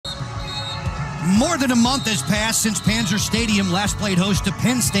More than a month has passed since Panzer Stadium last played host to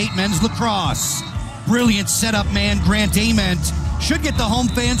Penn State men's lacrosse. Brilliant setup man Grant Ament should get the home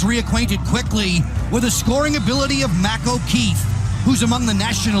fans reacquainted quickly with the scoring ability of Mac O'Keefe, who's among the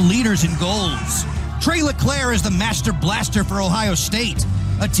national leaders in goals. Trey LeClaire is the master blaster for Ohio State,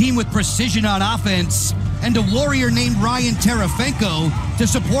 a team with precision on offense, and a warrior named Ryan Terafenko to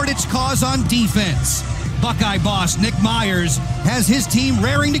support its cause on defense. Buckeye boss Nick Myers has his team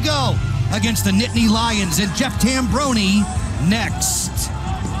raring to go against the Nittany Lions and Jeff Tambroni next.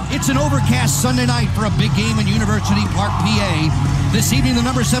 It's an overcast Sunday night for a big game in University Park, PA. This evening, the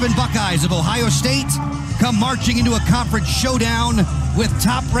number 7 Buckeyes of Ohio State come marching into a conference showdown with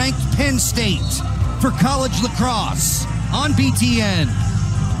top-ranked Penn State for college lacrosse on BTN.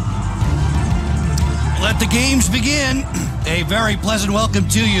 Let the games begin. A very pleasant welcome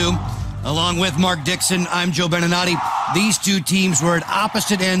to you. Along with Mark Dixon, I'm Joe Beninati. These two teams were at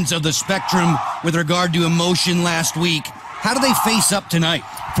opposite ends of the spectrum with regard to emotion last week. How do they face up tonight?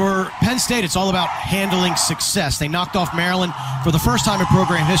 For Penn State, it's all about handling success. They knocked off Maryland for the first time in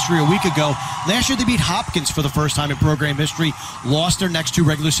program history a week ago. Last year, they beat Hopkins for the first time in program history, lost their next 2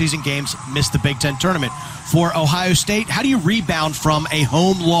 regular season games, missed the Big Ten tournament. For Ohio State, how do you rebound from a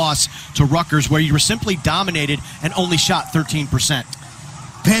home loss to Rutgers where you were simply dominated and only shot 13%?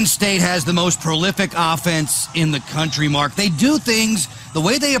 Penn State has the most prolific offense in the country, Mark. They do things, the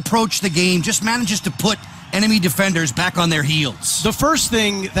way they approach the game just manages to put enemy defenders back on their heels. The first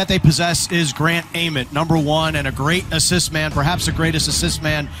thing that they possess is Grant Ament, number 1, and a great assist man, perhaps the greatest assist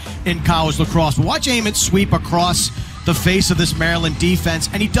man in college lacrosse. But watch Ament sweep across the face of this Maryland defense,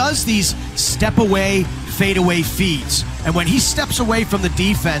 and he does these step-away, fade-away feeds. And when he steps away from the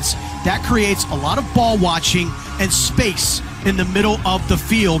defense, that creates a lot of ball watching and space in the middle of the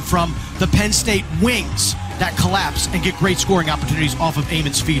field from the Penn State wings that collapse and get great scoring opportunities off of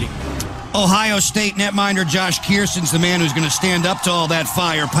Ament's feeding. Ohio State netminder Josh Kearson's the man who's going to stand up to all that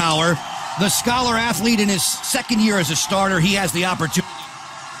firepower. The scholar athlete in his second year as a starter, he has the opportunity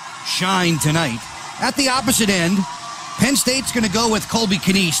to shine tonight. At the opposite end, Penn State's going to go with Colby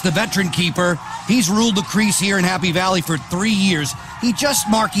Knies, the veteran keeper. He's ruled the crease here in Happy Valley for 3 years. He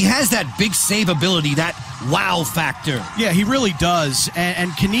has that big save ability, that wow factor. Yeah, he really does.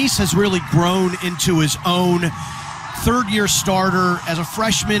 And Knies has really grown into his own. Third-year starter. As a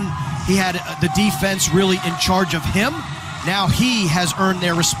freshman, he had the defense really in charge of him. Now he has earned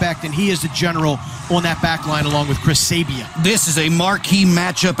their respect, and he is the general on that back line along with Chris Sabia. This is a marquee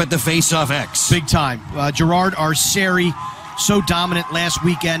matchup at the Face-Off X. Big time. Gerard Arceri, so dominant last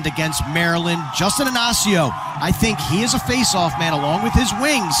weekend against Maryland. Justin Inacio, I think he is a face-off man along with his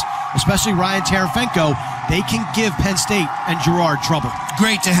wings, especially Ryan Terafenko. They can give Penn State and Gerard trouble.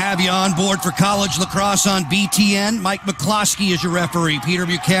 Great to have you on board for college lacrosse on BTN. Mike McCloskey is your referee. Peter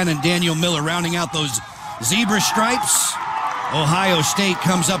Buchanan, Daniel Miller rounding out those zebra stripes. Ohio State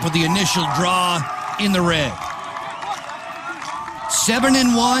comes up with the initial draw in the red.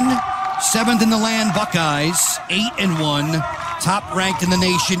 7-1, 7th in the land Buckeyes. 8-1, top ranked in the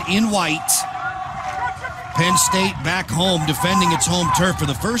nation in white. Penn State back home defending its home turf for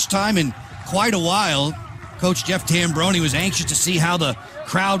the first time in quite a while. Coach Jeff Tambroni was anxious to see how the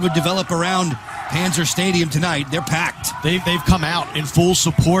crowd would develop around Panzer Stadium tonight. They're packed. They've come out in full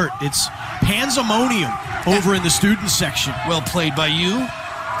support. It's panzemonium over in the student section. Well played by you.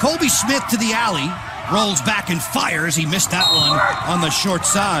 Colby Smith to the alley. Rolls back and fires. He missed that one on the short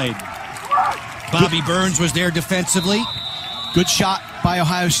side. Bobby Burns was there defensively. Good shot by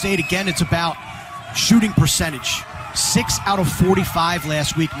Ohio State. Again, it's about shooting percentage. 6 out of 45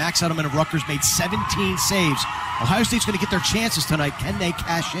 last week. Max Edelman of Rutgers made 17 saves. Ohio State's going to get their chances tonight. Can they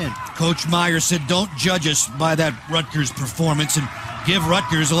cash in? Coach Myers said, don't judge us by that Rutgers performance and give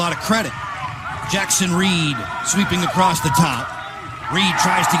Rutgers a lot of credit. Jackson Reed sweeping across the top. Reed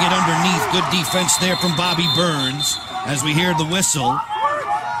tries to get underneath. Good defense there from Bobby Burns. As we hear the whistle,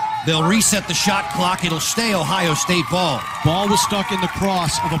 they'll reset the shot clock. It'll stay Ohio State ball. Ball was stuck in the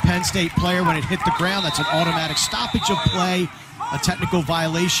cross of a Penn State player when it hit the ground. That's an automatic stoppage of play, a technical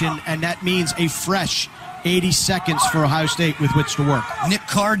violation, and that means a fresh 80 seconds for Ohio State with which to work. Nick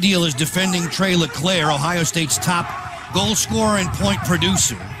Cardeal is defending Trey LeClaire, Ohio State's top goal scorer and point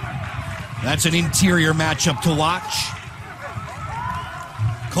producer. That's an interior matchup to watch.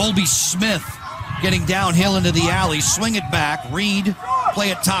 Colby Smith getting downhill into the alley, swing it back. Reed, play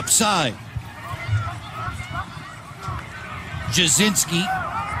it top side. Jasinski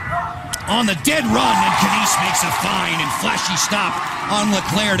on the dead run, and Knies makes a fine and flashy stop on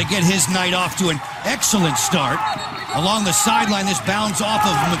LeClaire to get his night off to an excellent start. Along the sideline, this bounds off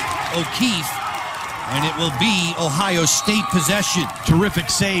of O'Keefe, And it will be Ohio State possession. Terrific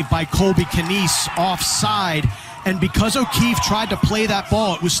save by Colby Canese offside. And because O'Keefe tried to play that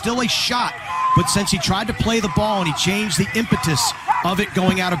ball, it was still a shot. But since he tried to play the ball and he changed the impetus of it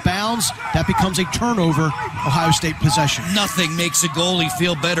going out of bounds, that becomes a turnover, Ohio State possession. Nothing makes a goalie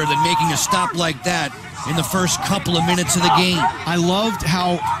feel better than making a stop like that in the first couple of minutes of the game. I loved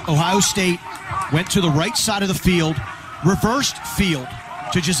how Ohio State went to the right side of the field, reversed field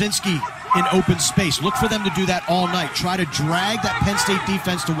to Jasinski in open space. Look for them to do that all night. Try to drag that Penn State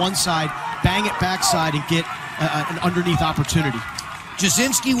defense to one side, bang it backside, and get an underneath opportunity.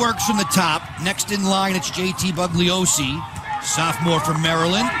 Jasinski works from the top. Next in line, it's JT Bugliosi, sophomore from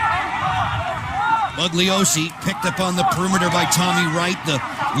Maryland. Bugliosi picked up on the perimeter by Tommy Wright, the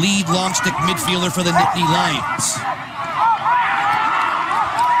lead long stick midfielder for the Nittany Lions.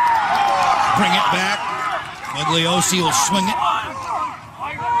 Bring it back. Bugliosi will swing it.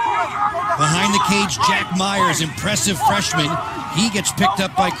 Behind the cage, Jack Myers, impressive freshman. He gets picked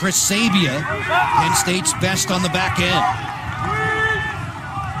up by Chris Sabia, Penn State's best on the back end.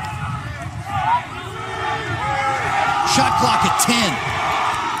 Shot clock at 10.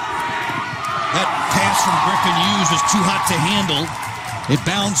 That pass from Griffin Hughes was too hot to handle. It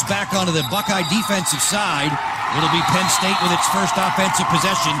bounced back onto the Buckeye defensive side. It'll be Penn State with its first offensive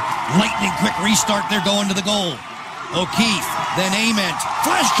possession. Lightning quick restart. They're going to the goal. O'Keefe, then Ament.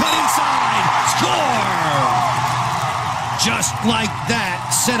 Flash cut inside. Score! Just like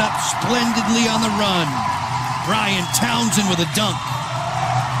that, set up splendidly on the run. Brian Townsend with a dunk.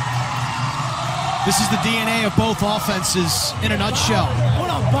 This is the DNA of both offenses in a nutshell.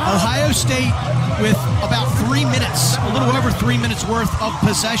 Ohio State with about 3 minutes, a little over 3 minutes worth of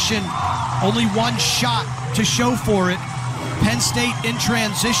possession. Only one shot to show for it. Penn State in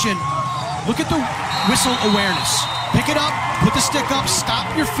transition. Look at the whistle awareness. Pick it up, put the stick up,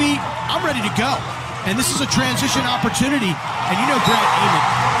 stop your feet. I'm ready to go. And this is a transition opportunity. And you know Grant Ament,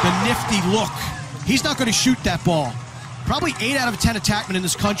 the nifty look. He's not going to shoot that ball. Probably 8 out of 10 attackmen in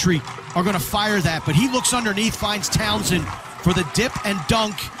this country are going to fire that, but he looks underneath, finds Townsend for the dip and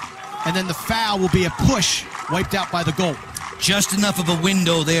dunk, and then the foul will be a push wiped out by the goal. Just enough of a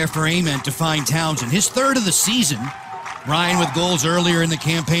window there for Ament to find Townsend. His third of the season. Ryan with goals earlier in the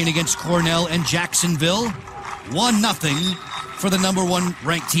campaign against Cornell and Jacksonville. 1-0 for the #1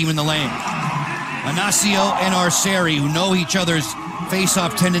 ranked team in the land. Anasio and Arceri, who know each other's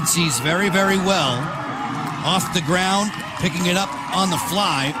face-off tendencies very, very well. Off the ground, picking it up on the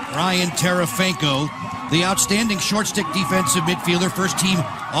fly, Ryan Terefenko, the outstanding short stick defensive midfielder, first team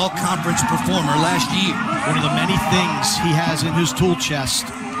all-conference performer last year. One of the many things he has in his tool chest.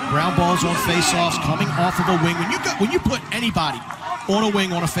 Ground balls on face-offs, coming off of a wing. When you put anybody on a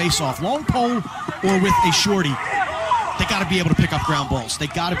wing on a face-off, long pole or with a shorty, they got to be able to pick up ground balls. They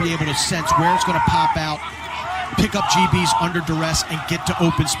got to be able to sense where it's going to pop out, pick up GBs under duress, and get to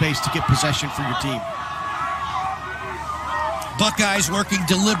open space to get possession for your team. Buckeyes working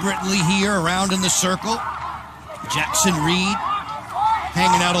deliberately here around in the circle. Jackson Reed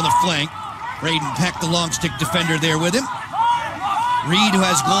hanging out on the flank. Braden Peck, the long stick defender, there with him. Reed, who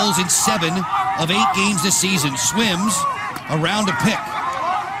has goals in 7 of 8 games this season, swims around a pick.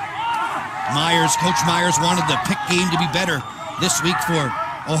 Coach Myers wanted the pick game to be better this week for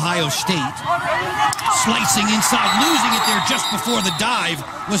Ohio State. Slicing inside, losing it there just before the dive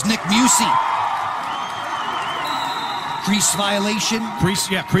was Nick Musey. Crease violation. Crease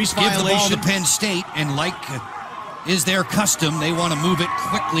violation. Give the ball to Penn State, and like is their custom, they want to move it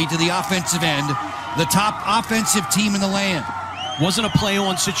quickly to the offensive end. The top offensive team in the land. Wasn't a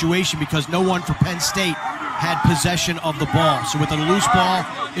play-on situation because no one for Penn State had possession of the ball. So with a loose ball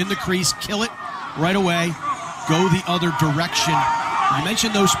in the crease, kill it right away, go the other direction. You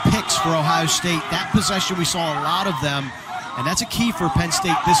mentioned those picks for Ohio State. That possession, we saw a lot of them, and that's a key for Penn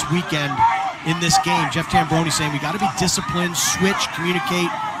State this weekend in this game. Jeff Tambroni saying we got to be disciplined, switch,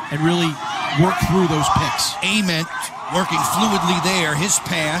 communicate, and really work through those picks. Ament working fluidly there. His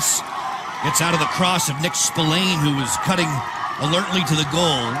pass gets out of the cross of Nick Spillane, who was cutting alertly to the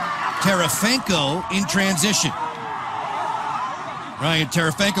goal. Terefenko in transition. Ryan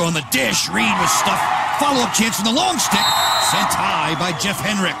Terefenko on the dish. Reed was stuffed. Follow-up chance from the long stick. Sent high by Jeff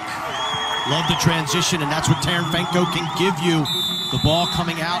Henrick. Love the transition, and that's what Terefenko can give you. The ball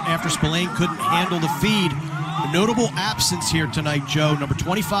coming out after Spillane couldn't handle the feed. A notable absence here tonight, Joe. Number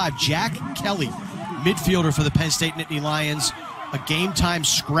 25, Jack Kelly, midfielder for the Penn State Nittany Lions. A game-time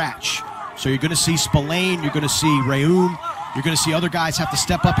scratch. So you're going to see Spillane, you're going to see Rayoum, you're going to see other guys have to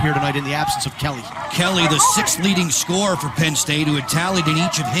step up here tonight in the absence of Kelly. Kelly, the 6th leading scorer for Penn State, who had tallied in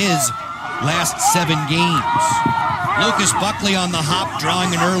each of his last 7 games. Lucas Buckley on the hop,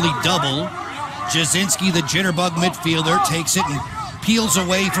 drawing an early double. Jasinski, the jitterbug midfielder, takes it and peels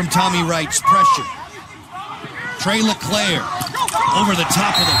away from Tommy Wright's pressure. Trey LeClaire over the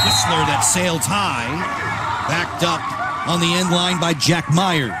top of the Whistler that sailed high. Backed up on the end line by Jack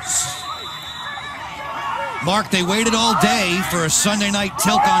Myers. Mark, they waited all day for a Sunday night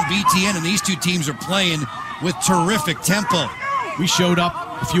tilt on BTN, and these two teams are playing with terrific tempo. We showed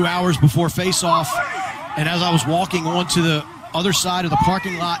up a few hours before face-off, and as I was walking onto the other side of the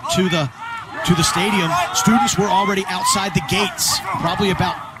parking lot to the stadium, students were already outside the gates, probably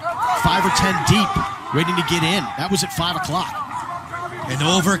about 5 or 10 deep, waiting to get in. That was at 5 o'clock. An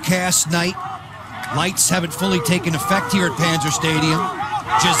overcast night. Lights haven't fully taken effect here at Panzer Stadium.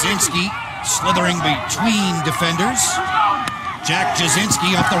 Jasinski slithering between defenders. Jack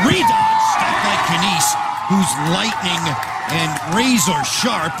Jasinski off the redodge, stopped by Knies, who's lightning and razor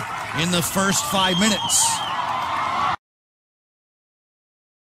sharp in the first 5 minutes.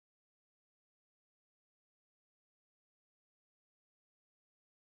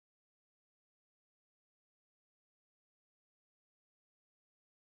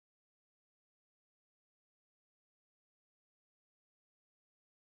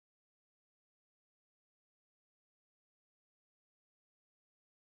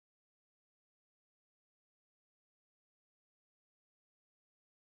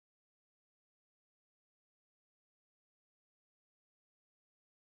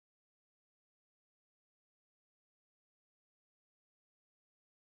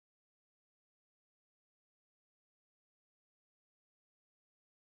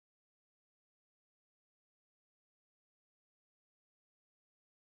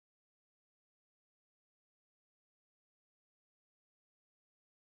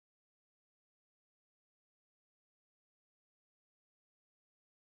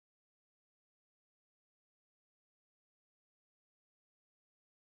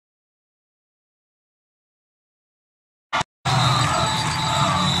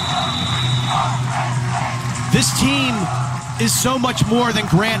 This team is so much more than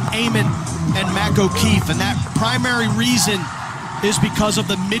Grant Ament and Mac O'Keefe, and that primary reason is because of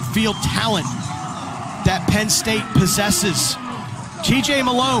the midfield talent that Penn State possesses. TJ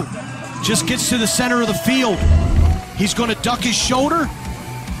Malone just gets to the center of the field. He's going to duck his shoulder.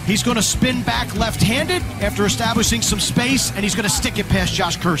 He's going to spin back left-handed after establishing some space, and he's going to stick it past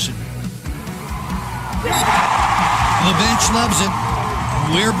Josh Curson. The bench loves it.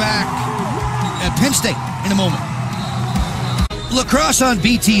 We're back at Penn State in a moment. Lacrosse on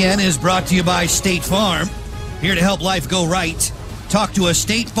BTN is brought to you by State Farm. Here to help life go right. Talk to a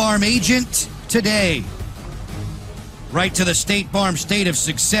State Farm agent today. Right to the State Farm state of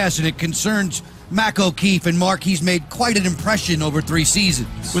success, and it concerns Mac O'Keefe. And Mark, he's made quite an impression over 3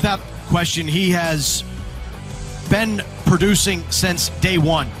 seasons. Without question, he has been producing since day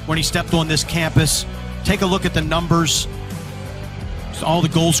one when he stepped on this campus. Take a look at the numbers, all the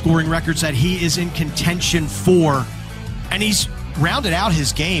goal-scoring records that he is in contention for, and he's rounded out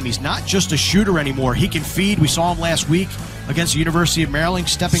his game. He's not just a shooter anymore. He can feed. We saw him last week against the University of Maryland,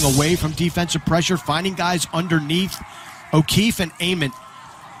 stepping away from defensive pressure, finding guys underneath. O'Keefe and Ament,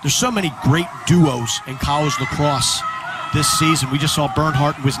 there's so many great duos in college lacrosse this season. We just saw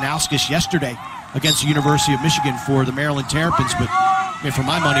Bernhardt and Wisnauskas yesterday against the University of Michigan for the Maryland Terrapins, but I mean, for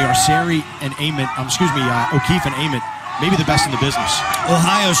my money, Arceri and O'Keefe and Ament, maybe the best in the business.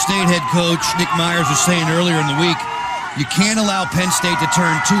 Ohio State head coach Nick Myers was saying earlier in the week, you can't allow Penn State to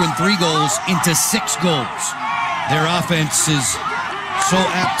turn 2 and 3 goals into 6 goals. Their offense is so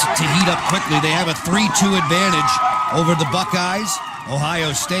apt to heat up quickly. They have a 3-2 advantage over the Buckeyes.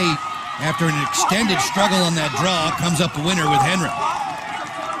 Ohio State, after an extended struggle on that draw, comes up a winner with Henry.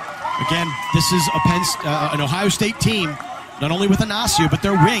 Again, this is an Ohio State team, not only with Anasio, but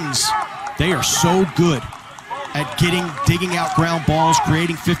their wings. They are so good at digging out ground balls,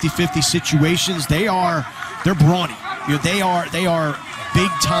 creating 50-50 situations. They're brawny. You know, they are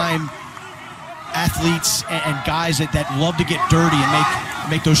big-time athletes and guys that love to get dirty and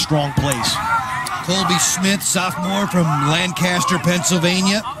make those strong plays. Colby Smith, sophomore from Lancaster,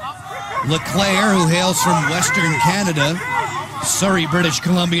 Pennsylvania. LeClaire, who hails from Western Canada, Surrey, British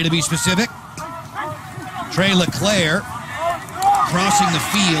Columbia to be specific. Trey LeClaire crossing the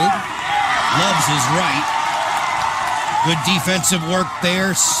field, loves his right. Good defensive work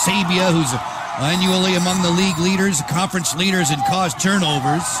there. Sabia, who's annually among the league leaders, conference leaders in caused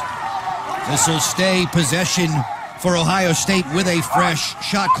turnovers. This will stay possession for Ohio State with a fresh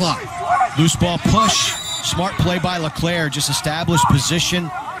shot clock. Loose ball push. Smart play by LeClaire. Just established position.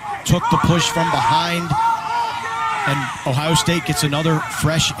 Took the push from behind. And Ohio State gets another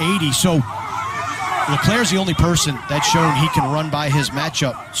fresh 80. So LeClair's the only person that's shown he can run by his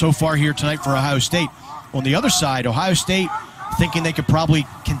matchup so far here tonight for Ohio State. On the other side, Ohio State thinking they could probably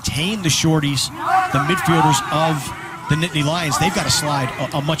contain the shorties, the midfielders of the Nittany Lions. They've got to slide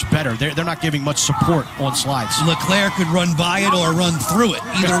a much better. They're not giving much support on slides. LeClair could run by it or run through it.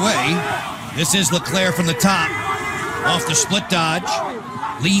 Either way, this is LeClair from the top. Off the split dodge,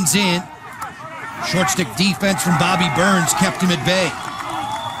 leans in. Short stick defense from Bobby Burns kept him at bay.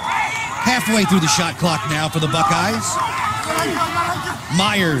 Halfway through the shot clock now for the Buckeyes.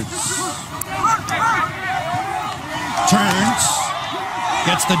 Myers turns,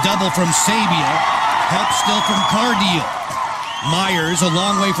 gets the double from Sabia, help still from Cardeal. Myers a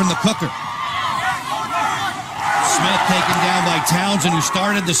long way from the cooker. Smith taken down by Townsend, who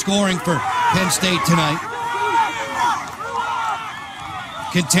started the scoring for Penn State tonight.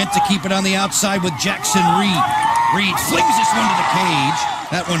 Content to keep it on the outside with Jackson Reed. Reed flings this one to the cage.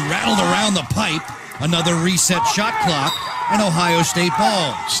 That one rattled around the pipe. Another reset shot clock, and Ohio State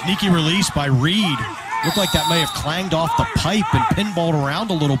ball. Sneaky release by Reed. Looked like that may have clanged off the pipe and pinballed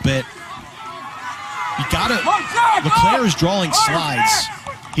around a little bit. You gotta, LeClair is drawing slides.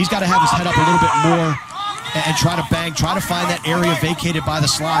 He's got to have his head up a little bit more and try to bang, try to find that area vacated by the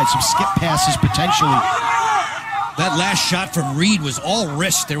slide. Some skip passes potentially. That last shot from Reed was all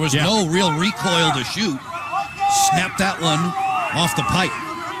wrist. There was no real recoil to shoot. Snapped that one off the pipe.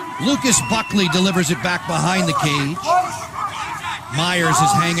 Lucas Buckley delivers it back behind the cage. Myers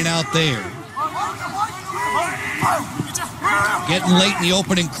is hanging out there. Getting late in the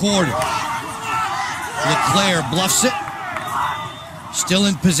opening quarter. LeClair bluffs it. Still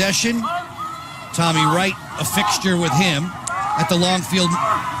in possession. Tommy Wright, a fixture with him at the long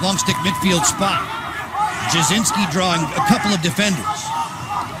stick midfield spot. Jasinski drawing a couple of defenders.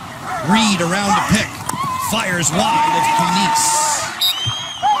 Reed around to pick. Fires wide of Kanice.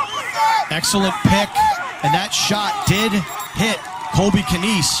 Excellent pick. And that shot did hit Colby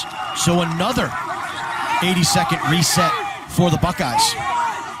Kanice. So another 80-second reset for the Buckeyes.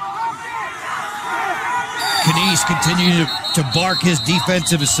 Kanice continuing to bark his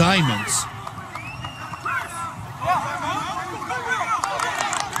defensive assignments.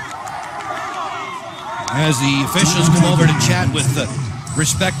 As the officials come over to chat with the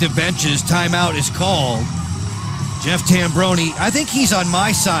respective benches, timeout is called. Jeff Tambroni, I think he's on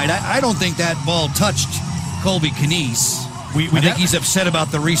my side. I don't think that ball touched Colby Kanice. I think he's upset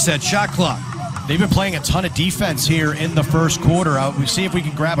about the reset shot clock. They've been playing a ton of defense here in the first quarter. We'll see if we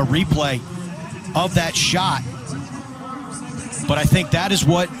can grab a replay of that shot. But I think that is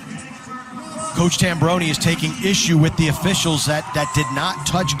what Coach Tambroni is taking issue with the officials that did not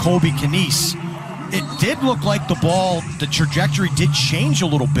touch Colby Kanice. It did look like the ball, the trajectory did change a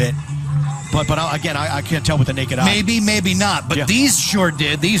little bit. But again, I can't tell with the naked eye. Maybe not. But these sure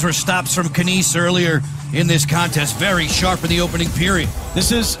did. These were stops from Kanice earlier in this contest. Very sharp in the opening period.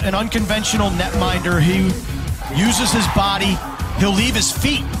 This is an unconventional netminder. He uses his body. He'll leave his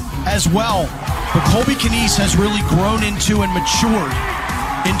feet as well. But Colby Kanice has really grown into and matured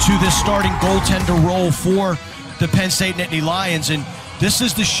into this starting goaltender role for the Penn State Nittany Lions. And this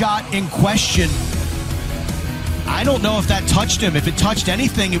is the shot in question. I don't know if that touched him. If it touched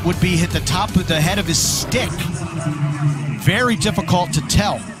anything, it would be hit the top of the head of his stick. Very difficult to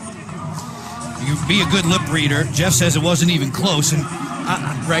tell. You be a good lip reader. Jeff says it wasn't even close. And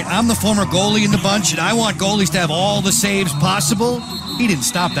I'm the former goalie in the bunch, and I want goalies to have all the saves possible. He didn't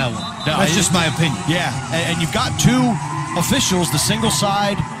stop that one. No, that's just my opinion. Yeah, and you've got two officials, the single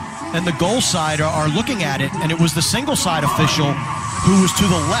side and the goal side, are looking at it, and it was the single side official who was to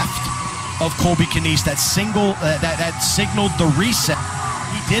the left of Colby Kanice that signaled the reset.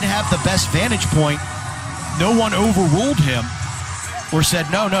 He did have the best vantage point. No one overruled him or said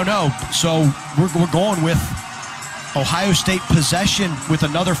no. So we're going with Ohio State possession with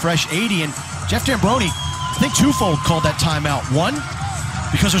another fresh 80. And Jeff Tambroni, I think twofold called that timeout. One,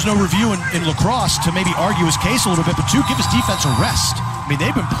 because there's no review in lacrosse to maybe argue his case a little bit, but two, give his defense a rest. I mean,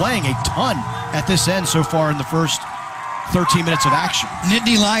 they've been playing a ton at this end so far in the first 13 minutes of action.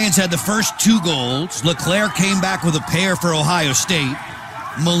 Nittany Lions had the first 2 goals. LeClair came back with a pair for Ohio State.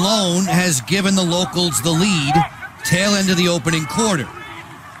 Malone has given the locals the lead, tail end of the opening quarter.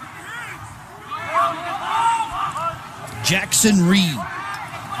 Jackson Reed,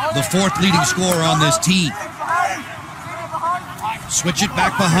 the 4th leading scorer on this team. Switch it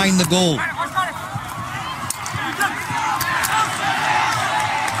back behind the goal.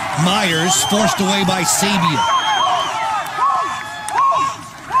 Myers forced away by Sabia.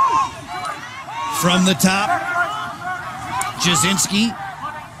 From the top, Jasinski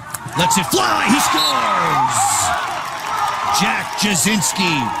lets it fly. He scores! Jack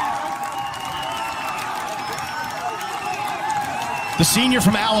Jasinski The senior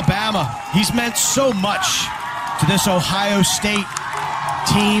from Alabama, he's meant so much to this Ohio State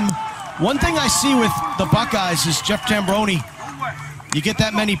team. One thing I see with the Buckeyes is Jeff Tambroni, you get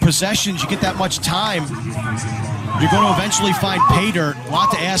that many possessions, you get that much time, you're going to eventually find pay dirt. A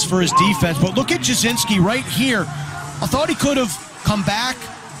lot to ask for his defense. But look at Jasinski right here. I thought he could have come back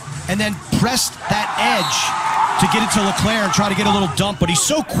and then pressed that edge to get it to LeClaire and try to get a little dump, but he's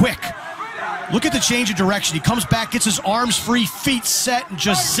so quick. Look at the change of direction. He comes back, gets his arms free, feet set, and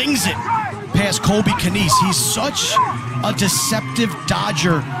just zings it past Colby Knies. He's such a deceptive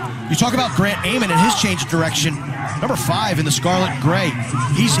dodger. You talk about Grant Amon and his change of direction. Number 5 in the scarlet and gray.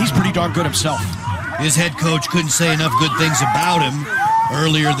 He's pretty darn good himself. His head coach couldn't say enough good things about him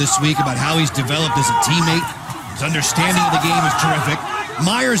earlier this week, about how he's developed as a teammate. His understanding of the game is terrific.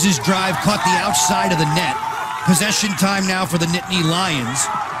 Myers' drive caught the outside of the net. Possession time now for the Nittany Lions,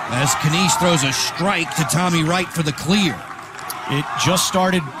 as Knies throws a strike to Tommy Wright for the clear. It just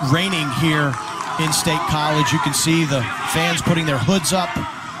started raining here in State College. You can see the fans putting their hoods up.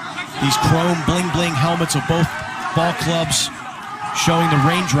 These chrome bling-bling helmets of both ball clubs showing the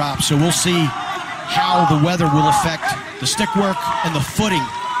raindrops. So we'll see how the weather will affect the stick work and the footing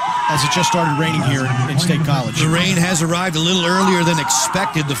as it just started raining here in State College. The rain has arrived a little earlier than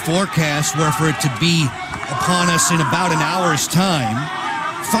expected. The forecast were for it to be upon us in about an hour's time.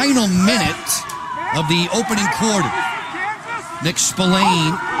 Final minute of the opening quarter. Nick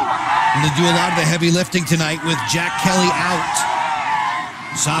Spillane going to do a lot of the heavy lifting tonight with Jack Kelly out.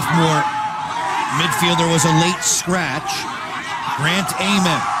 Sophomore midfielder was a late scratch. Grant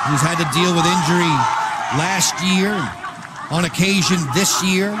Amon, who's had to deal with injury last year, on occasion this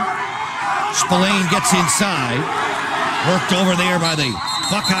year. Spillane gets inside. Worked over there by the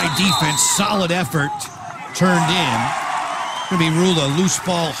Buckeye defense. Solid effort. Turned in. Going to be ruled a loose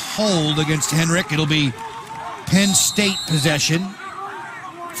ball hold against Henrik. It'll be Penn State possession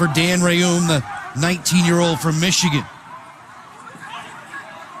for Dan Rayum, the 19-year-old from Michigan.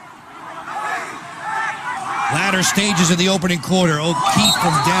 Latter stages of the opening quarter. O'Keefe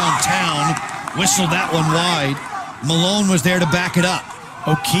from downtown whistled that one wide. Malone was there to back it up.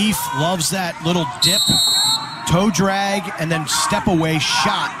 O'Keefe loves that little dip, toe drag, and then step away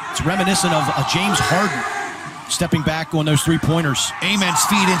shot. It's reminiscent of a James Harden stepping back on those three-pointers. Amon's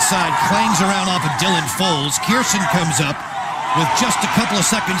feet inside, clangs around off of Dylan Foles. Kierson comes up with just a couple of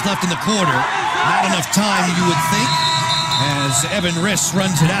seconds left in the quarter. Not enough time, you would think, as Evan Riss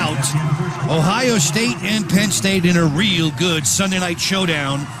runs it out. Ohio State and Penn State in a real good Sunday night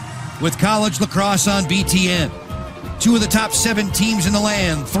showdown with college lacrosse on BTN. Two of the top 7 teams in the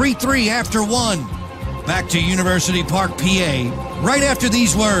land, 3-3 after 1. Back to University Park, PA, right after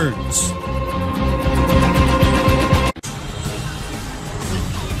these words.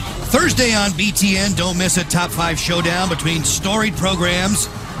 Thursday on BTN, don't miss a top 5 showdown between storied programs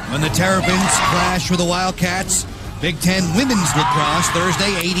when the Terrapins clash with the Wildcats. Big Ten Women's Lacrosse,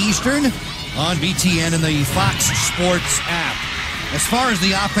 Thursday, 8 Eastern, on BTN and the Fox Sports app. As far as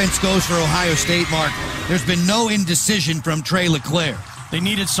the offense goes for Ohio State, Mark, there's been no indecision from Trey LeClaire. They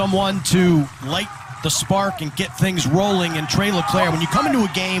needed someone to light the spark and get things rolling, and Trey LeClaire, when you come into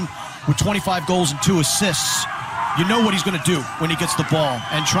a game with 25 goals and 2 assists, you know what he's going to do when he gets the ball.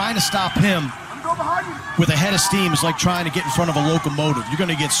 And trying to stop him with a head of steam is like trying to get in front of a locomotive. You're going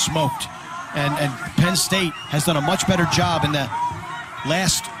to get smoked. And Penn State has done a much better job in the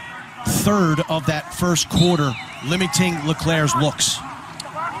last third of that first quarter, limiting LeClaire's looks.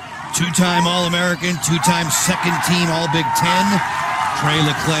 2-time All-American, 2-time second team All-Big Ten, Trey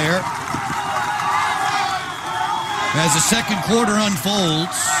LeClaire. As the second quarter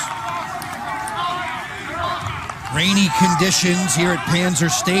unfolds, rainy conditions here at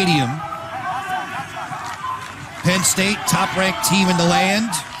Panzer Stadium. Penn State, top-ranked team in the land.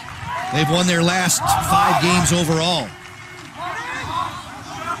 They've won their last 5 games overall.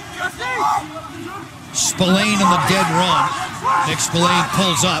 Spillane on the dead run. Nick Spillane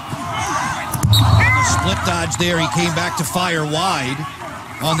pulls up. On the split dodge there, he came back to fire wide.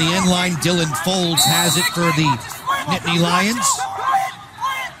 On the end line, Dylan Folds has it for the Nittany Lions.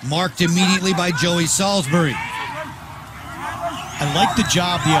 Marked immediately by Joey Salisbury. I like the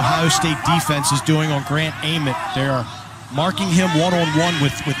job the Ohio State defense is doing on Grant Amon. They're marking him one-on-one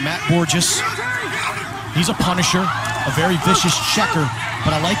with Matt Borges. He's a punisher, a very vicious checker,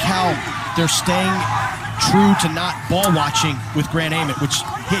 but I like how they're staying true to not ball watching with Grant Amon, which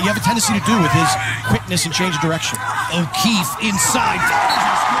you have a tendency to do with his quickness and change of direction. O'Keefe inside.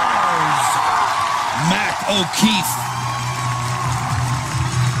 Mac O'Keefe.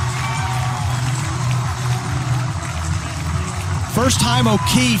 First time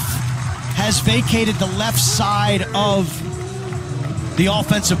O'Keefe has vacated the left side of the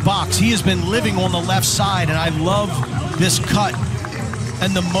offensive box. He has been living on the left side, and I love this cut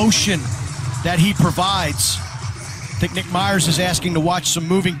and the motion that he provides. I think Nick Myers is asking to watch some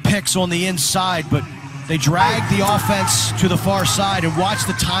moving picks on the inside, but they drag the offense to the far side, and watch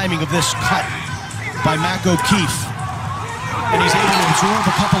the timing of this cut by Mac O'Keefe. And he's able to absorb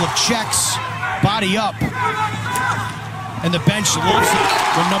a couple of checks, body up, and the bench loves it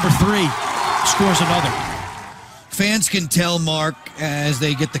when number 3 scores another. Fans can tell, Mark, as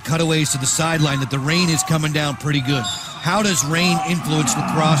they get the cutaways to the sideline, that the rain is coming down pretty good. How does rain influence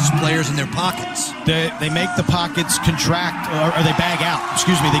Lacrosse players in their pockets? They make the pockets contract, or they bag out.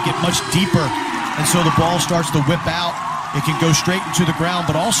 Excuse me, they get much deeper, and so the ball starts to whip out. It can go straight into the ground,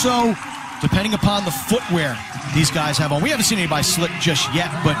 but also, depending upon the footwear these guys have on. We haven't seen anybody slip just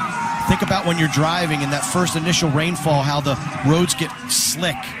yet, but think about when you're driving in that first initial rainfall, how the roads get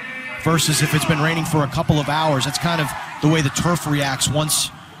slick versus if it's been raining for a couple of hours. That's kind of the way the turf reacts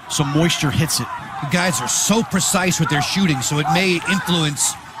once some moisture hits it. The guys are so precise with their shooting, so it may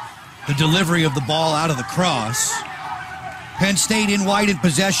influence the delivery of the ball out of the cross. Penn State in wide in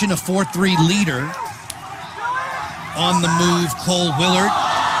possession, a 4-3 leader. On the move, Cole Willard.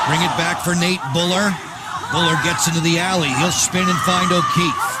 Bring it back for Nate Buller. Buller gets into the alley. He'll spin and find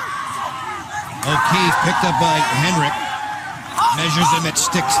O'Keefe. O'Keefe picked up by Henrik. Measures him at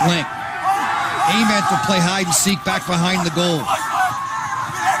stick's length. Ament will play hide and seek back behind the goal.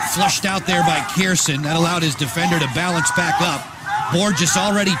 Flushed out there by Kierson. That allowed his defender to balance back up. Borges,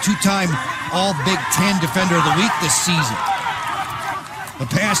 already 2-time All-Big Ten Defender of the Week this season. The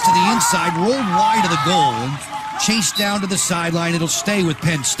pass to the inside, rolled wide of the goal, and chased down to the sideline. It'll stay with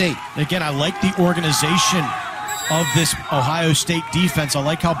Penn State. Again, I like the organization of this Ohio State defense. I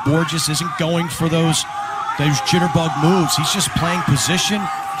like how Borges isn't going for those jitterbug moves. He's just playing position,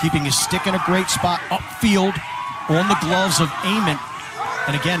 keeping his stick in a great spot upfield on the gloves of Ament.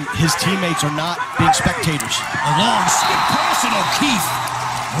 And again, his teammates are not being spectators. A long skip pass, and O'Keefe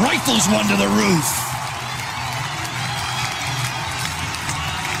rifles one to the roof.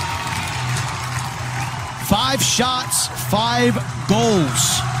 Five shots, 5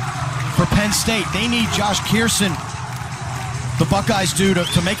 goals for Penn State. They need Josh Kierson, the Buckeyes do,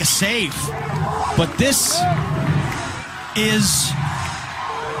 to make a save. But this is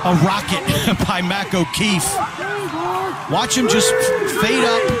a rocket by Mac O'Keefe. Watch him just fade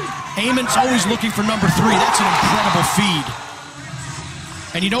up. Amon's always looking for number 3. That's an incredible feed.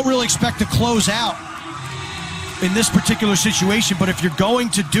 And you don't really expect to close out in this particular situation, but if you're going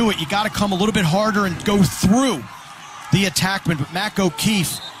to do it, you got to come a little bit harder and go through the attackman. But Mac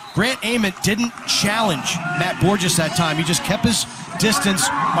O'Keefe, Grant Ament didn't challenge Matt Borges that time. He just kept his distance,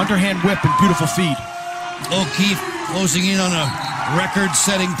 underhand whip, and beautiful feed. O'Keefe closing in on a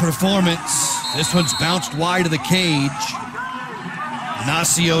record-setting performance. This one's bounced wide of the cage.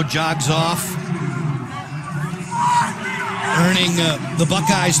 Ignacio jogs off, earning the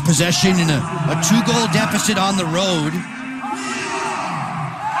Buckeyes possession in a 2-goal deficit on the road.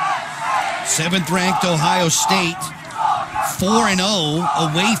 7th-ranked Ohio State,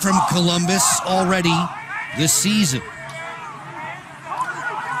 4-0 away from Columbus already this season.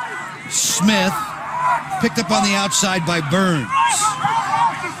 Smith picked up on the outside by Burns.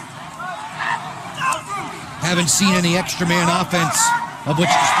 Haven't seen any extra man offense of which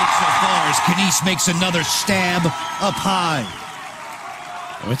to speak so far as Knies makes another stab up high.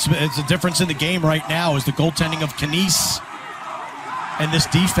 It's a difference in the game right now is the goaltending of Knies and this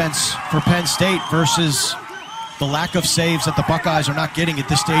defense for Penn State versus the lack of saves that the Buckeyes are not getting at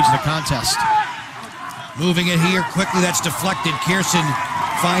this stage of the contest. Moving it here quickly, that's deflected. Kierson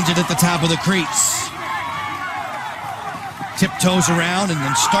finds it at the top of the crease. Tiptoes around and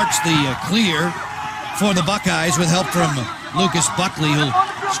then starts the clear for the Buckeyes with help from Lucas Buckley, who'll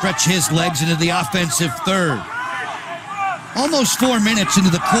stretch his legs into the offensive third. Almost 4 minutes into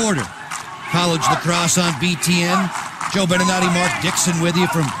the quarter. College lacrosse on BTN. Joe Beninati, Mark Dixon with you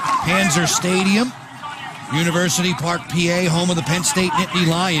from Panzer Stadium. University Park, PA, home of the Penn State Nittany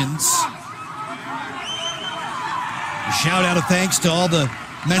Lions. A shout out of thanks to all the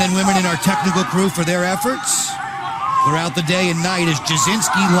men and women in our technical crew for their efforts throughout the day and night as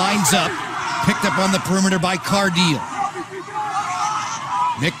Jasinski lines up, picked up on the perimeter by Cardeal.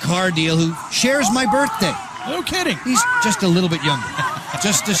 Nick Cardeal, who shares my birthday. No kidding. He's just a little bit younger.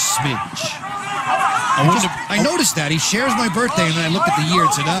 Just a smidge. I noticed that. He shares my birthday, and then I looked at the year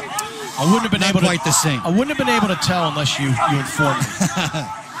and said, I wouldn't have been able quite the same. I wouldn't have been able to tell unless you informed me.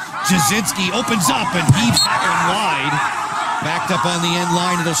 Jasinski opens up and heaves that one wide. Backed up on the end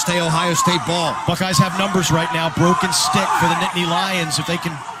line, it'll stay Ohio State ball. Buckeyes have numbers right now. Broken stick for the Nittany Lions if they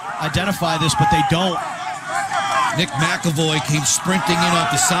can identify this, but they don't. Nick McAvoy came sprinting in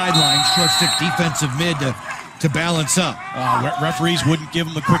off the sideline, short stick defensive mid to balance up. Referees wouldn't give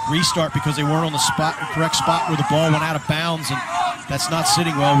him a quick restart because they weren't on the correct spot where the ball went out of bounds, and that's not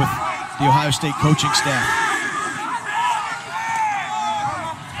sitting well with the Ohio State coaching staff.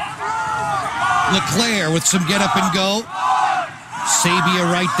 LeClaire with some get up and go. Sabia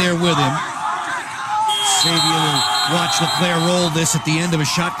right there with him. Sabia will watch LeClaire roll this at the end of a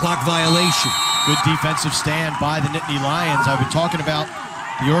shot clock violation. Good defensive stand by the Nittany Lions. I've been talking about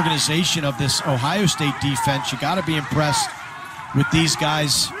the organization of this Ohio State defense. You got to be impressed with these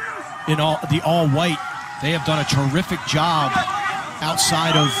guys in the all-white. They have done a terrific job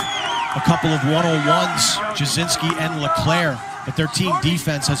outside of a couple of one-on-ones, Jasinski and LeClaire, but their team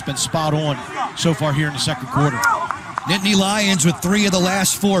defense has been spot on so far here in the second quarter. Nittany Lions with 3 of the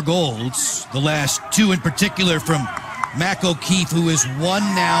last 4 goals, the last 2 in particular from Mac O'Keefe, who is one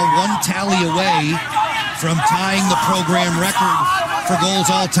tally away from tying the program record for goals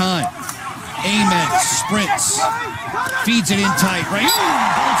all time. Ament sprints, feeds it in tight, right?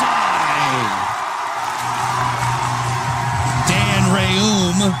 Bullseye! Dan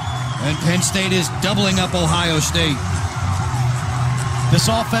Reum, and Penn State is doubling up Ohio State. This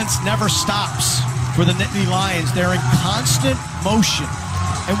offense never stops for the Nittany Lions. They're in constant motion.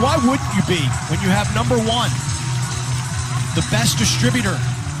 And why wouldn't you be when you have number 1, the best distributor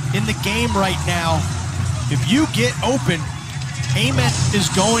in the game right now? If you get open, Ament is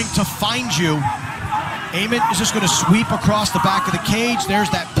going to find you. Ament is just going to sweep across the back of the cage. There's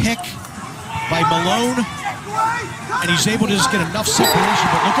that pick by Malone. And he's able to just get enough separation.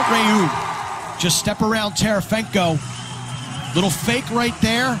 But look at Reum. Just step around Terefenko. Little fake right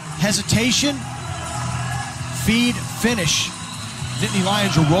there. Hesitation. Feed, finish. Nittany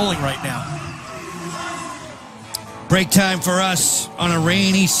Lions are rolling right now. Break time for us on a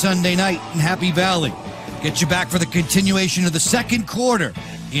rainy Sunday night in Happy Valley. Get you back for the continuation of the second quarter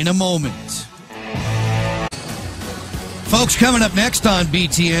in a moment. Folks, coming up next on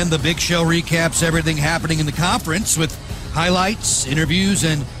BTN, the Big Show recaps everything happening in the conference with highlights, interviews,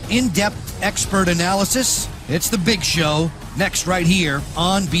 and in-depth expert analysis. It's the Big Show next right here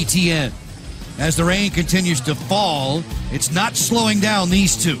on BTN. As the rain continues to fall, it's not slowing down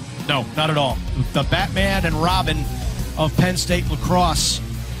these two. No, not at all. The Batman and Robin of Penn State lacrosse.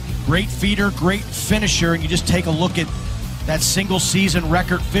 Great feeder, great finisher, and you just take a look at that single season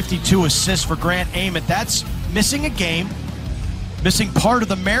record 52 assists for Grant Ament. That's missing a game, missing part of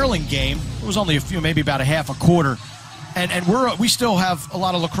the Maryland game. It was only a few, maybe about a half a quarter. And we still have a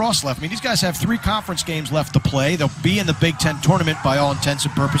lot of lacrosse left. I mean, these guys have 3 conference games left to play. They'll be in the Big Ten tournament by all intents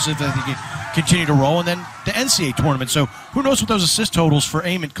and purposes. They can continue to roll, and then the NCAA tournament. So who knows what those assist totals for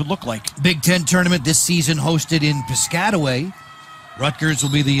Ament could look like. Big Ten tournament this season hosted in Piscataway. Rutgers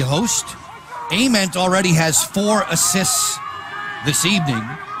will be the host. Ament already has 4 assists this evening.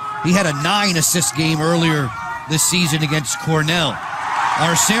 He had a 9-assist game earlier this season against Cornell.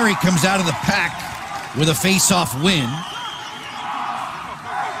 Arceri comes out of the pack with a face-off win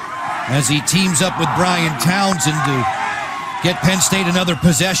as he teams up with Brian Townsend to get Penn State another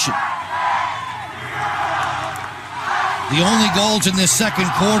possession. The only goals in this second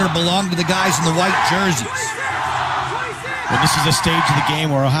quarter belong to the guys in the white jerseys. Well, this is a stage of the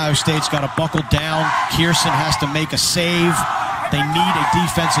game where Ohio State's got to buckle down. Kierson has to make a save. They need a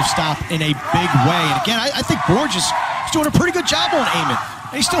defensive stop in a big way. And again, I think Borges is doing a pretty good job on Ament.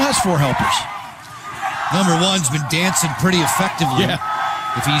 And he still has 4 helpers. Number 1's been dancing pretty effectively. Yeah.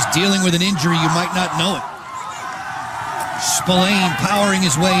 If he's dealing with an injury, you might not know it. Spillane powering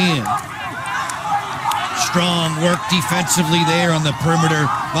his way in. Strong work defensively there on the perimeter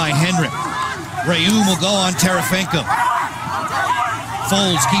by Henrik. Reum will go on Terefenko.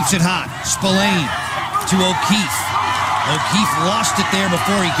 Folds keeps it hot. Spillane to O'Keefe. O'Keefe lost it there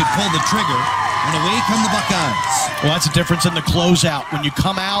before he could pull the trigger, and away come the Buckeyes. Well, that's a difference in the closeout. When you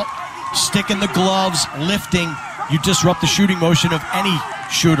come out, sticking the gloves, lifting, you disrupt the shooting motion of any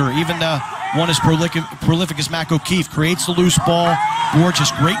shooter. Even the one as prolific as Mac O'Keefe creates the loose ball.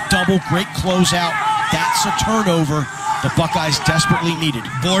 Borges, great double, great closeout. That's a turnover the Buckeyes desperately needed.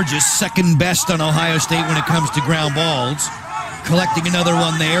 Borges, second best on Ohio State when it comes to ground balls. Collecting another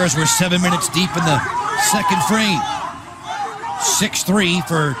one there as we're 7 minutes deep in the second frame. 6-3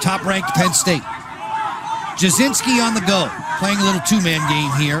 for top-ranked Penn State. Jasinski on the go, playing a little 2-man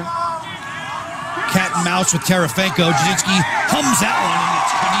game here. Cat and mouse with Terefenko. Jasinski hums that one, and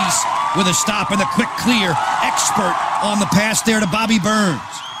it's Canise with a stop and a quick clear. Expert on the pass there to Bobby Burns.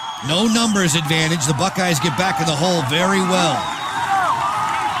 No numbers advantage. The Buckeyes get back in the hole very well.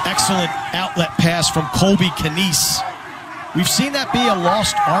 Excellent outlet pass from Colby Canise. We've seen that be a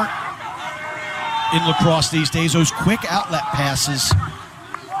lost art in lacrosse these days, those quick outlet passes.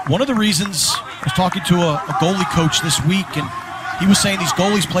 One of the reasons, I was talking to a goalie coach this week, and he was saying these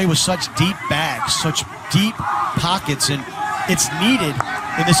goalies play with such deep bags, such deep pockets, and it's needed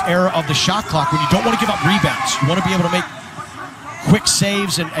in this era of the shot clock when you don't want to give up rebounds. You want to be able to make quick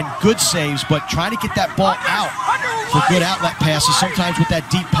saves and good saves, but trying to get that ball out for good outlet passes sometimes with that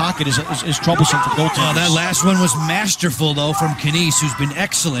deep pocket is troublesome for goaltenders. That last one was masterful, though, from Knies, who's been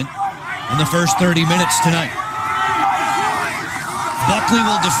excellent in the first 30 minutes tonight. Buckley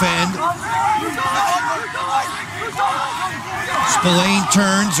will defend. Spillane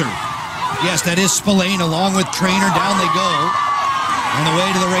turns, yes, that is Spillane, along with Trainer. Down they go. On the way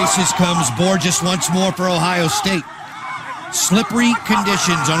to the races comes Borges once more for Ohio State. Slippery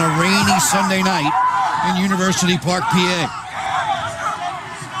conditions on a rainy Sunday night in University Park, PA.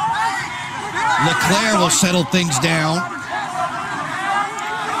 LeClaire will settle things down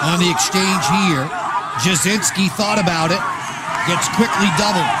on the exchange here. Jasinski thought about it. Gets quickly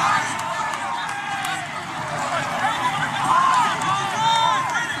doubled.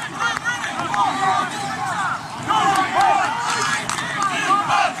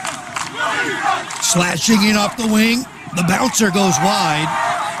 Slashing in off the wing. The bouncer goes wide.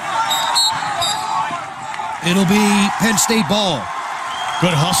 It'll be Penn State ball.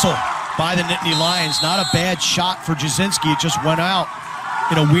 Good hustle by the Nittany Lions. Not a bad shot for Jasinski. It just went out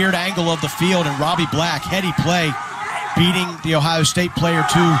in a weird angle of the field, and Robbie Black, heady play, beating the Ohio State player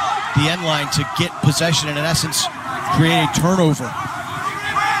to the end line to get possession and, in essence, create a turnover.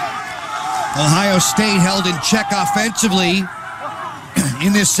 Ohio State held in check offensively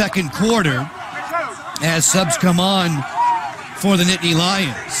in this second quarter as subs come on for the Nittany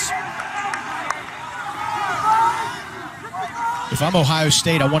Lions. If I'm Ohio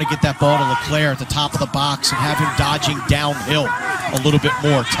State, I want to get that ball to LeClaire at the top of the box and have him dodging downhill a little bit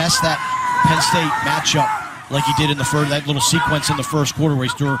more. Test that Penn State matchup like he did in that little sequence in the first quarter where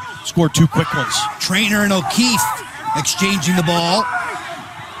he scored two quick ones. Trainer and O'Keefe exchanging the ball.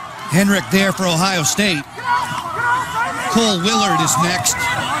 Henrik there for Ohio State. Cole Willard is next.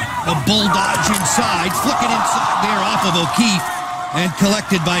 A bull dodge inside, flicking inside there off of O'Keefe and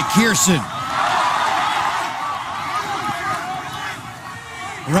collected by Kearson.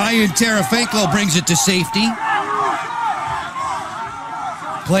 Ryan Terefenko brings it to safety.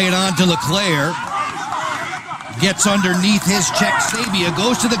 Play it on to LeClaire. Gets underneath his check. Sabia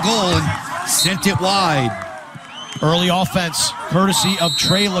goes to the goal and sent it wide. Early offense, courtesy of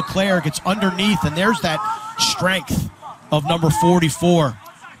Trey LeClaire, gets underneath, and there's that strength of number 44.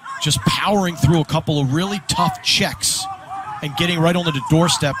 Just powering through a couple of really tough checks and getting right on the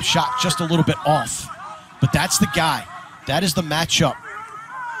doorstep. Shot just a little bit off. But that's the guy. That is the matchup.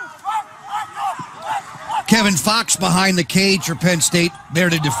 Kevin Fox behind the cage for Penn State, there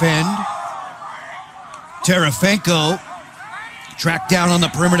to defend. Terefenko tracked down on the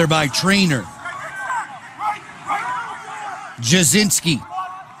perimeter by Trainer. Jasinski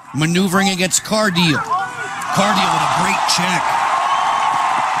maneuvering against Cardeal. Cardeal with a great check.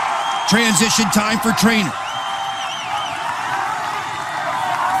 Transition time for Trainer.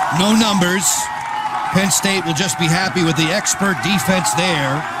 No numbers. Penn State will just be happy with the expert defense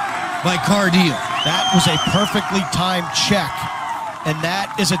there by Cardeal. That was a perfectly timed check, and that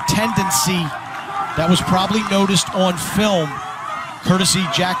is a tendency that was probably noticed on film, courtesy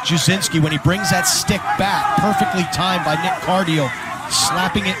Jack Jasinski, when he brings that stick back, perfectly timed by Nick Cardeal,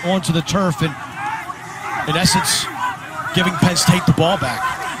 slapping it onto the turf and, in essence, giving Penn State the ball back.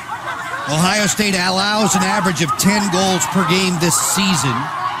 Ohio State allows an average of 10 goals per game this season.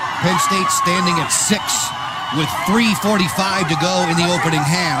 Penn State standing at 6 with 3:45 to go in the opening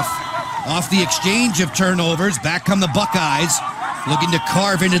half. Off the exchange of turnovers, back come the Buckeyes, looking to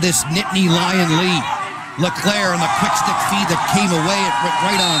carve into this Nittany Lion lead. LeClaire on the quick stick feed that came away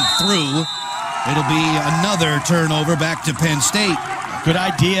right on through. It'll be another turnover back to Penn State. Good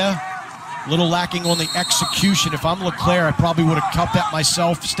idea. A little lacking on the execution. If I'm LeClaire, I probably would have kept that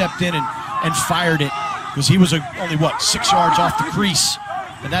myself, stepped in and fired it, because he was only, 6 yards off the crease.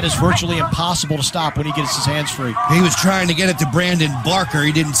 And that is virtually impossible to stop when he gets his hands free. He was trying to get it to Brandon Barker.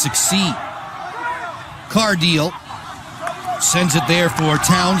 He didn't succeed. Cardeal sends it there for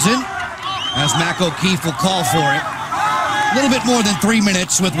Townsend, as Mac O'Keefe will call for it. A little bit more than 3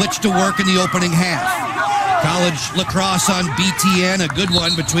 minutes with which to work in the opening half. College lacrosse on BTN, a good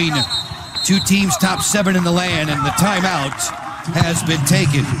one between two teams top 7 in the land, and the timeout has been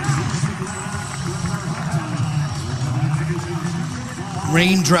taken.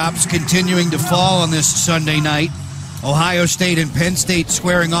 Raindrops continuing to fall on this Sunday night. Ohio State and Penn State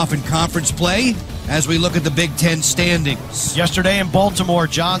squaring off in conference play as we look at the Big Ten standings. Yesterday in Baltimore,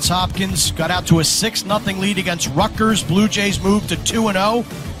 Johns Hopkins got out to a 6-0 lead against Rutgers. Blue Jays moved to 2-0.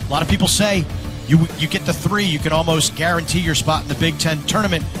 A lot of people say you get the 3, you can almost guarantee your spot in the Big Ten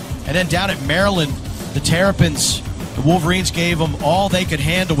tournament. And then down at Maryland, the Terrapins, the Wolverines gave them all they could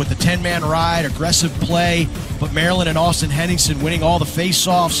handle with the 10-man ride, aggressive play. But Maryland and Austin Henningsen winning all the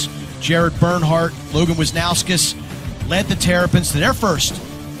face-offs. Jared Bernhardt, Logan Wisnauskas led the Terrapins to their first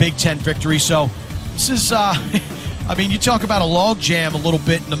Big Ten victory. So this is, I mean, you talk about a log jam a little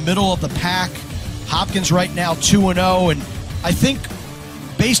bit in the middle of the pack. Hopkins right now 2-0, and I think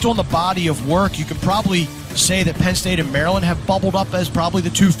based on the body of work, you can probably say that Penn State and Maryland have bubbled up as probably the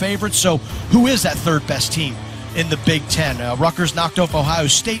 2 favorites. So who is that third best team in the Big Ten? Rutgers knocked off Ohio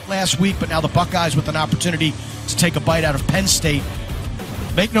State last week, but now the Buckeyes with an opportunity to take a bite out of Penn State.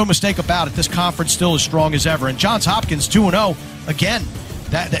 Make no mistake about it, this conference still as strong as ever. And Johns Hopkins 2-0, again,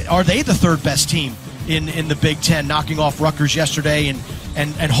 are they the third best team in the Big Ten, knocking off Rutgers yesterday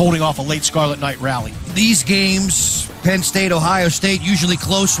and holding off a late Scarlet Knight rally? These games, Penn State, Ohio State, usually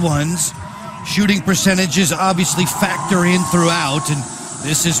close ones. Shooting percentages obviously factor in throughout, and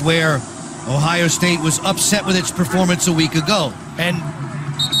this is where Ohio State was upset with its performance a week ago. And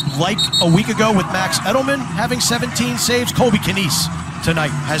like a week ago with Max Edelman having 17 saves, Colby Knies tonight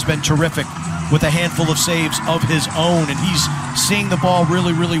has been terrific with a handful of saves of his own, and he's seeing the ball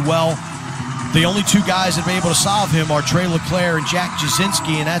really, really well. The only 2 guys that have been able to solve him are Trey LeClaire and Jack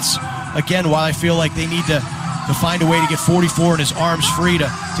Jasinski, and that's, again, why I feel like they need to find a way to get 44 and his arms free to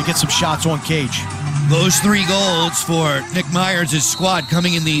get some shots on cage. Those 3 goals for Nick Myers' squad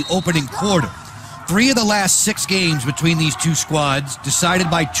coming in the opening quarter. 3 of the last 6 games between these 2 squads decided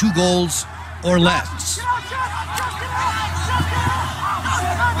by 2 goals or less.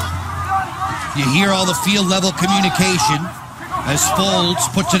 You hear all the field level communication as Folds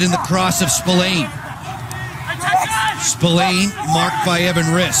puts it in the cross of Spillane. Spillane marked by Evan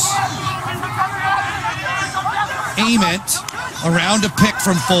Riss. Ament around a pick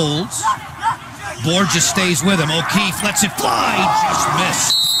from Folds. Borges stays with him. O'Keefe lets it fly. Just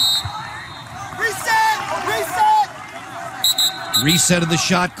missed. Reset of the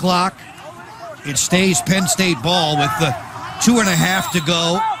shot clock. It stays Penn State ball with the 2.5 to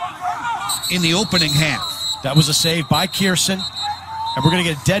go in the opening half. That was a save by Kierson. And we're going to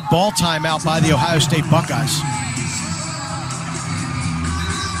get a dead ball timeout by the Ohio State Buckeyes.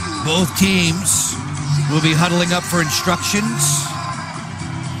 Both teams will be huddling up for instructions.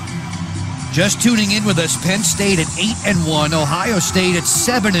 Just tuning in with us, Penn State at 8-1, Ohio State at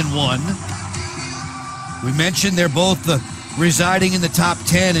 7-1. We mentioned they're both residing in the top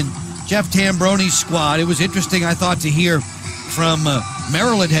 10, and Jeff Tambroni's squad. It was interesting, I thought, to hear from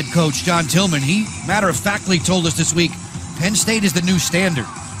Maryland head coach John Tillman. He matter-of-factly told us this week, Penn State is the new standard.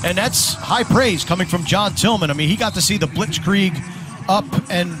 And that's high praise coming from John Tillman. I mean, he got to see the Blitzkrieg up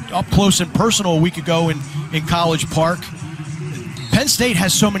close and personal a week ago in College Park. Penn State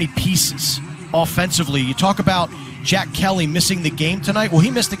has so many pieces offensively. You talk about Jack Kelly missing the game tonight. Well,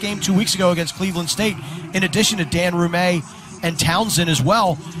 he missed the game 2 weeks ago against Cleveland State, in addition to Dan Rumey and Townsend as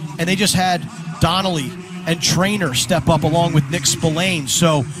well. And they just had Donnelly and Traynor step up along with Nick Spillane.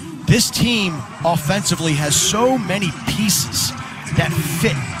 So this team offensively has so many pieces that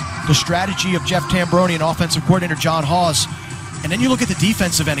fit the strategy of Jeff Tambroni and offensive coordinator John Hawes. And then you look at the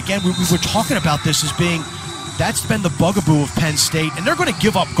defensive end. Again, we were talking about this as being, that's been the bugaboo of Penn State, and they're going to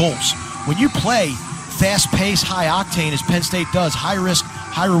give up goals. When you play fast-paced, high-octane, as Penn State does, high-risk,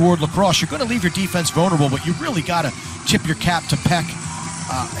 high-reward lacrosse, you're going to leave your defense vulnerable, but you really got to tip your cap to Peck,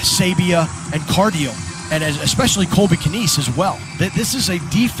 Sabia, and Cardio, and especially Colby Knies as well. This is a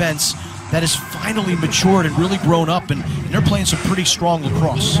defense that has finally matured and really grown up, and they're playing some pretty strong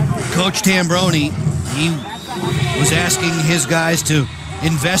lacrosse. Coach Tambroni, he was asking his guys to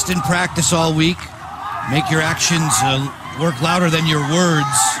invest in practice all week, make your actions work louder than your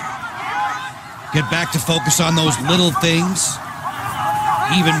words, get back to focus on those little things.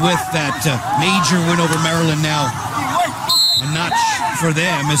 Even with that major win over Maryland now, a notch for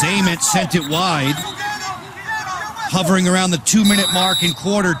them as Ament sent it wide, hovering around the 2-minute mark in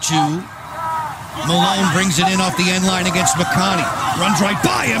quarter 2. Malone brings it in off the end line against McConney. Runs right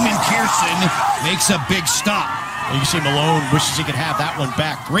by him, and Kierson makes a big stop. You can see Malone wishes he could have that one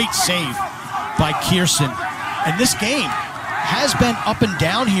back. Great save by Kierson. And this game has been up and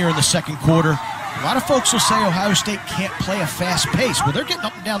down here in the second quarter. A lot of folks will say Ohio State can't play a fast pace. Well, they're getting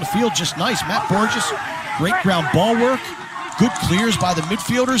up and down the field just nice. Matt Borges, great ground ball work, good clears by the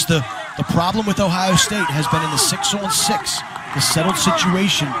midfielders. The problem with Ohio State has been in the 6-on-6, the settled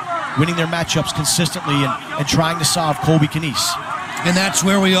situation, winning their matchups consistently and trying to solve Colby Knies. And that's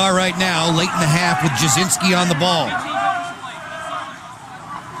where we are right now, late in the half with Jasinski on the ball.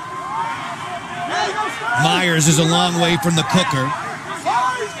 Myers is a long way from the cooker.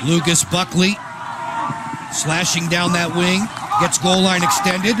 Lucas Buckley slashing down that wing, gets goal line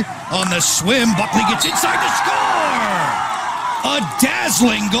extended. On the swim, Buckley gets inside to score! A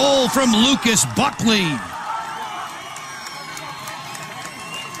dazzling goal from Lucas Buckley.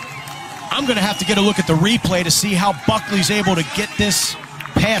 I'm going to have to get a look at the replay to see how Buckley's able to get this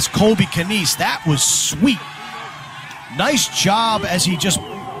past Colby Knies. That was sweet. Nice job as he just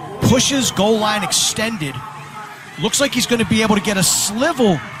pushes goal line extended. Looks like he's going to be able to get a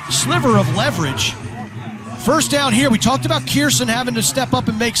sliver of leverage. First down here, we talked about Kierson having to step up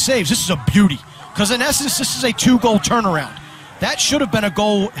and make saves. This is a beauty, because in essence, this is a 2-goal turnaround. That should have been a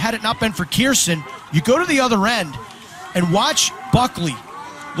goal had it not been for Kierson. You go to the other end and watch Buckley.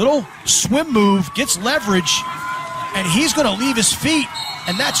 Little swim move, gets leverage, and he's going to leave his feet,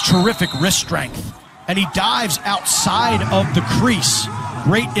 and that's terrific wrist strength. And he dives outside of the crease.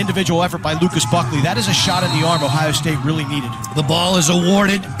 Great individual effort by Lucas Buckley. That is a shot in the arm Ohio State really needed. The ball is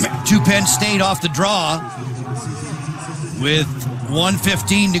awarded to Penn State off the draw with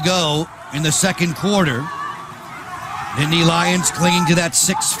 1:15 to go in the second quarter. Nittany Lions clinging to that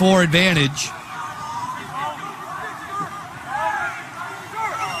 6-4 advantage.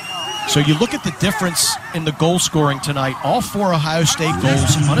 So you look at the difference in the goal scoring tonight. All 4 Ohio State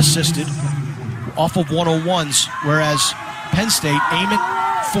goals unassisted off of 101s, whereas Penn State, Ament,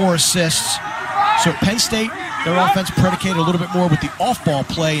 4 assists. So Penn State, their offense predicated a little bit more with the off-ball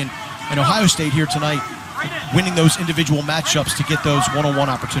play, and Ohio State here tonight winning those individual matchups to get those one-on-one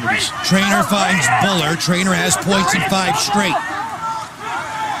opportunities. Trainer finds Buller. Trainer has points in 5 straight.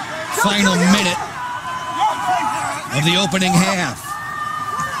 Final minute of the opening half.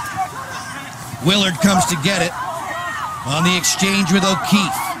 Willard comes to get it on the exchange with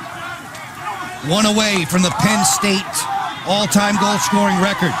O'Keefe. 1 away from the Penn State all-time goal-scoring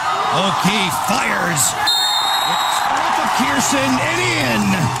record. O'Keefe fires. It's off of Kierson and in.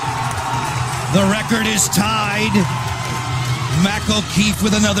 The record is tied. Mac O'Keefe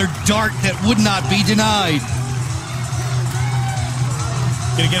with another dart that would not be denied.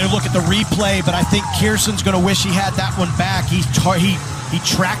 Gonna get a look at the replay, but I think Kierson's gonna wish he had that one back. He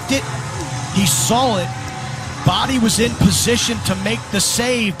tracked it. He saw it. Body was in position to make the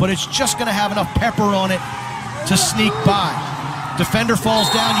save, but it's just going to have enough pepper on it to sneak by. Defender falls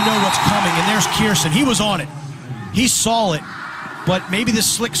down, you know what's coming, and there's Kierson. He was on it. He saw it, but maybe the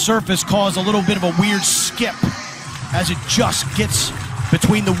slick surface caused a little bit of a weird skip as it just gets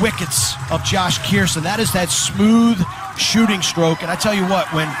between the wickets of Josh Kierson. That is that smooth shooting stroke, and I tell you what,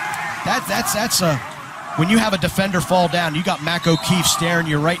 when when you have a defender fall down, you got Mac O'Keefe staring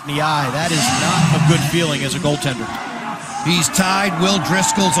you right in the eye. That is not a good feeling as a goaltender. He's tied Will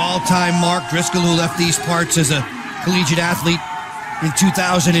Driscoll's all-time mark. Driscoll, who left these parts as a collegiate athlete in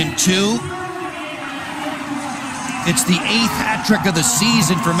 2002. It's the 8th hat trick of the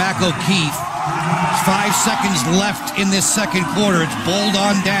season for Mac O'Keefe. 5 seconds left in this second quarter. It's bowled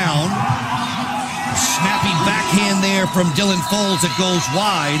on down. A snappy backhand there from Dylan Foles that goes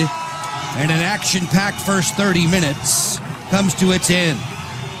wide. And an action-packed first 30 minutes comes to its end.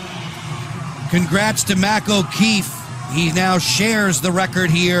 Congrats to Mac O'Keefe. He now shares the record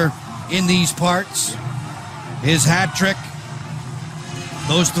here in these parts. His hat trick,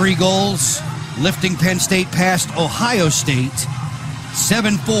 those 3 goals, lifting Penn State past Ohio State,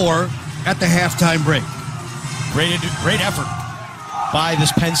 7-4 at the halftime break. Great effort by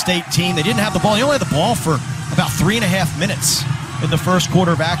this Penn State team. They didn't have the ball. They only had the ball for about 3.5 minutes in the first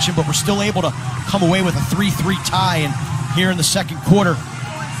quarter of action, but we're still able to come away with a 3-3 tie. And here in the second quarter,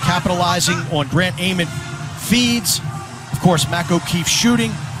 capitalizing on Grant Ament feeds, of course, Mac O'Keefe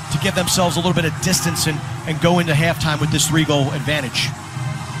shooting to give themselves a little bit of distance and go into halftime with this 3-goal advantage.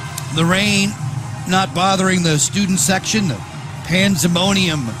 The rain not bothering the student section, the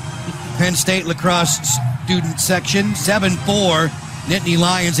Pandemonium Penn State lacrosse student section. 7-4, Nittany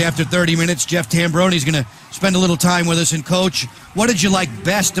Lions after 30 minutes. Jeff Tambroni's going to spend a little time with us. And, Coach, what did you like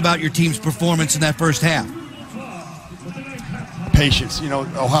best about your team's performance in that first half? Patience. You know,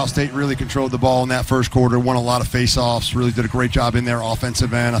 Ohio State really controlled the ball in that first quarter, won a lot of face-offs, really did a great job in their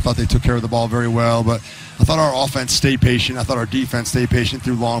offensive end. I thought they took care of the ball very well, but I thought our offense stayed patient. I thought our defense stayed patient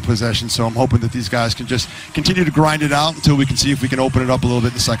through long possessions, so I'm hoping that these guys can just continue to grind it out until we can see if we can open it up a little bit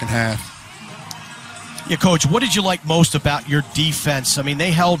in the second half. Yeah, Coach, what did you like most about your defense? I mean,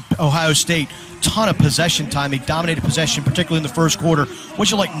 they held Ohio State a ton of possession time. They dominated possession, particularly in the first quarter. What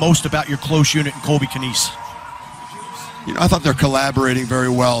did you like most about your close unit and Colby Knies? I thought they're collaborating very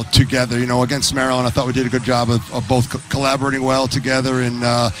well together. Against Maryland, I thought we did a good job of both collaborating well together and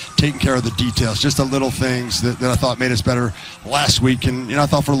taking care of the details, just the little things that I thought made us better last week. And I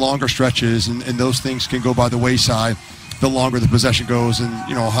thought for longer stretches, and those things can go by the wayside the longer the possession goes. And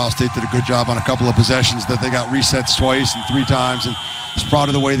Ohio State did a good job on a couple of possessions that they got resets twice and 3 times, and it's proud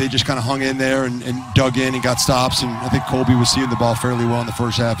of the way they just kind of hung in there and dug in and got stops. And I think Colby was seeing the ball fairly well in the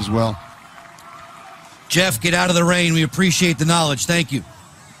first half as well. Jeff, get out of the rain. We appreciate the knowledge. Thank you.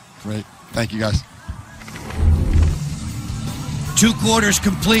 Great. Thank you, guys. 2 quarters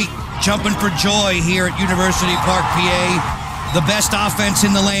complete. Jumping for joy here at University Park, PA. The best offense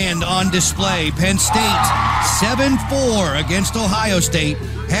in the land on display. Penn State 7-4 against Ohio State.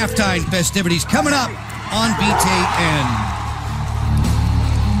 Halftime festivities coming up on BTN.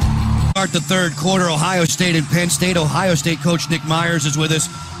 Start the third quarter, Ohio State and Penn State. Ohio State coach Nick Myers is with us.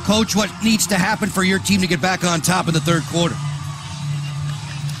 Coach, what needs to happen for your team to get back on top in the third quarter?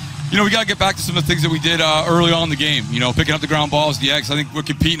 We got to get back to some of the things that we did early on in the game. Picking up the ground balls, the Eggs. I think we're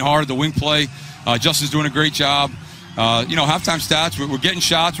competing hard. The wing play, Justin's doing a great job. Halftime stats, we're getting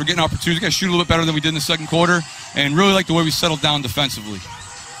shots, we're getting opportunities. We got to shoot a little bit better than we did in the second quarter, and really like the way we settled down defensively.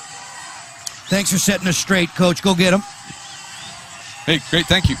 Thanks for setting us straight, Coach. Go get them. Hey, great.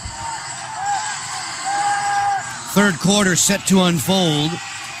 Thank you. Third quarter set to unfold.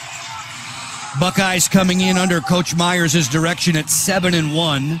 Buckeyes coming in under Coach Myers' direction at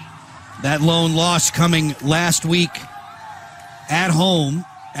 7-1. That lone loss coming last week at home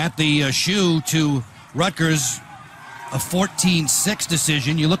at the Shoe to Rutgers, a 14-6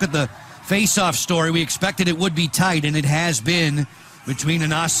 decision. You look at the face-off story, we expected it would be tight, and it has been between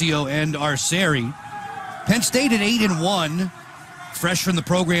Inacio and Arceri. Penn State at 8-1, fresh from the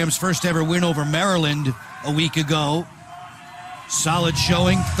program's first ever win over Maryland a week ago. Solid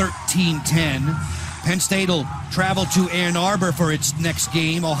showing, 13-10. Penn State will travel to Ann Arbor for its next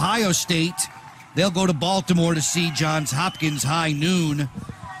game. Ohio State, they'll go to Baltimore to see Johns Hopkins high noon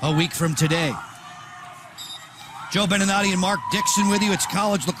a week from today. Joe Beninati and Mark Dixon with you. It's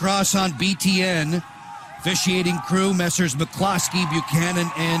college lacrosse on BTN. Officiating crew, Messrs. McCloskey,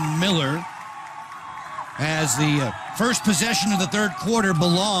 Buchanan, and Miller. As the first possession of the third quarter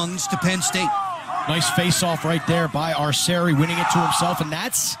belongs to Penn State. Nice face-off right there by Arceri, winning it to himself, and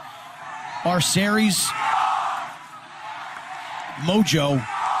that's Arceri's mojo.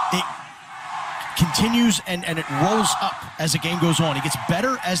 It continues and it rolls up as the game goes on. He gets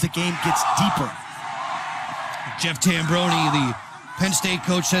better as the game gets deeper. Jeff Tambroni, the Penn State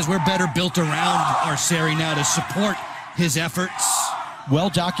coach, says we're better built around Arceri now to support his efforts. Well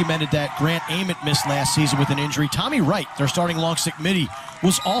documented that Grant Ament missed last season with an injury. Tommy Wright, their starting long stick midi,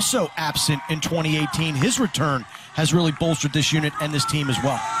 was also absent in 2018. His return has really bolstered this unit and this team as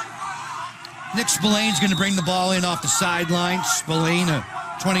well. Nick Spillane's going to bring the ball in off the sideline. Spillane, a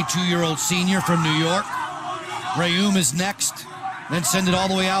 22-year-old senior from New York. Rayum is next. Then send it all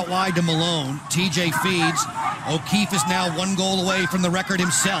the way out wide to Malone. TJ feeds. O'Keefe is now 1 goal away from the record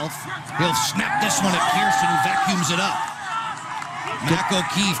himself. He'll snap this one at Kirsten, who vacuums it up. Mac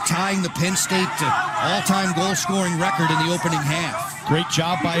O'Keefe tying the Penn State all-time goal-scoring record in the opening half. Great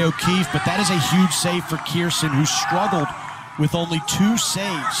job by O'Keefe, but that is a huge save for Kirsten, who struggled with only 2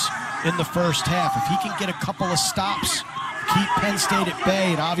 saves in the first half. If he can get a couple of stops, keep Penn State at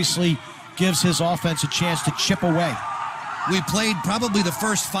bay, it obviously gives his offense a chance to chip away. We played probably the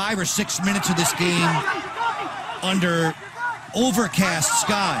first 5 or 6 minutes of this game under overcast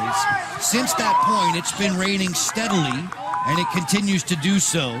skies. Since that point, it's been raining steadily, and it continues to do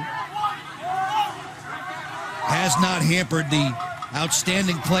so. Has not hampered the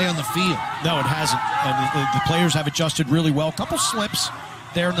outstanding play on the field. No, it hasn't. And the players have adjusted really well. A couple slips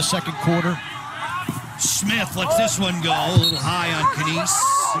there in the second quarter. Smith lets this one go a little high on Knies.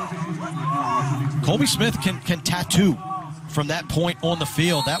 Colby Smith can tattoo from that point on the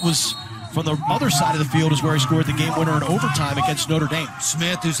field. That was from the other side of the field is where he scored the game winner in overtime against Notre Dame.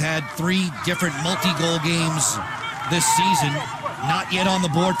 Smith, who's had 3 different multi-goal games this season, not yet on the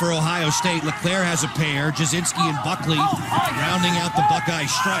board for Ohio State. LeClaire has a pair. Jasinski and Buckley rounding out the Buckeye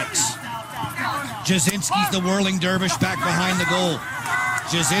strikes. Jasinski's the whirling dervish back behind the goal.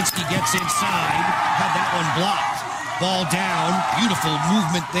 Jasinski gets inside, had that one blocked. Ball down, beautiful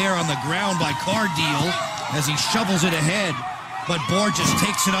movement there on the ground by Cardeal as he shovels it ahead, but Borges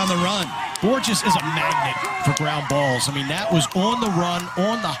takes it on the run. Borges is a magnet for ground balls. I mean, that was on the run,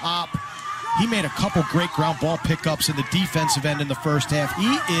 on the hop. He made a couple great ground ball pickups in the defensive end in the first half. He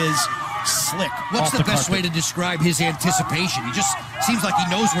is slick. What's the best way to describe his anticipation? He just seems like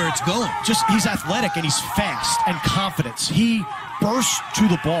he knows where it's going. He's athletic and he's fast and confidence. He burst to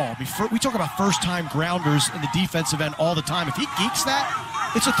the ball. I mean, we talk about first-time grounders in the defensive end all the time. If he geeks that,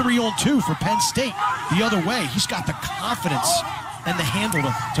 it's a 3-on-2 for Penn State. The other way, he's got the confidence and the handle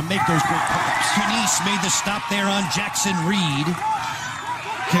to make those great pickups. Knies made the stop there on Jackson Reed.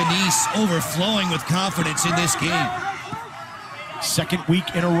 Knies overflowing with confidence in this game. Second week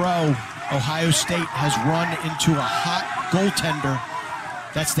in a row, Ohio State has run into a hot goaltender.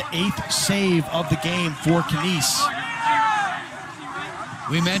 That's the 8th save of the game for Knies.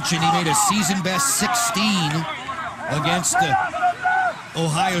 We mentioned he made a season-best 16 against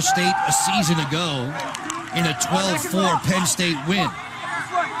Ohio State a season ago in a 12-4 Penn State win.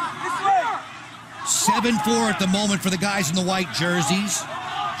 7-4 at the moment for the guys in the white jerseys.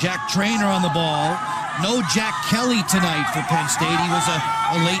 Jack Traynor on the ball. No Jack Kelly tonight for Penn State. He was a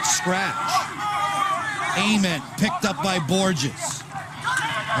late scratch. Ament picked up by Borges.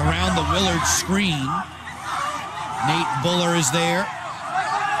 Around the Willard screen. Nate Buller is there.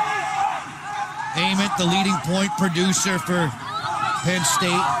 Ament, the leading point producer for Penn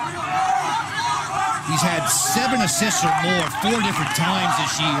State. He's had 7 assists or more 4 different times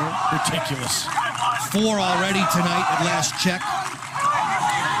this year. Ridiculous. 4 already tonight at last check.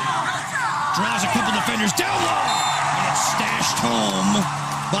 Draws a couple defenders down low. And it's stashed home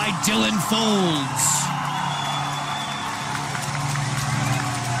by Dylan Folds.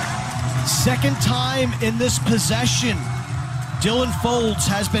 Second time in this possession, Dylan Folds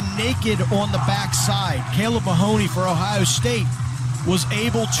has been naked on the backside. Caleb Mahoney for Ohio State was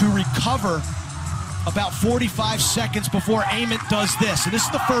able to recover about 45 seconds before Ament does this. And this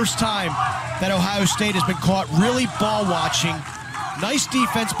is the first time that Ohio State has been caught really ball watching. Nice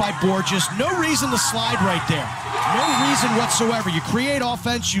defense by Borges. No reason to slide right there. No reason whatsoever. You create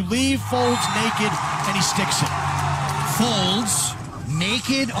offense, you leave Folds naked, and he sticks it. Folds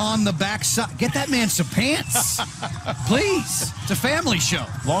naked on the backside. Get that man some pants. Please. It's a family show.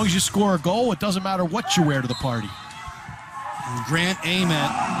 As long as you score a goal, it doesn't matter what you wear to the party. Grant Ament,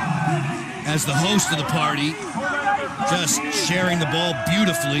 as the host of the party, just sharing the ball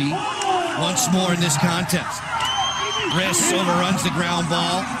beautifully once more in this contest. Riss overruns the ground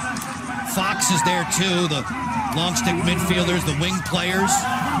ball. Fox is there too, the long stick midfielders, the wing players.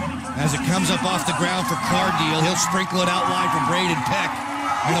 As it comes up off the ground for Cardeal, he'll sprinkle it out wide for Braden Peck.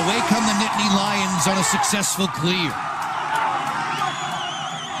 And away come the Nittany Lions on a successful clear.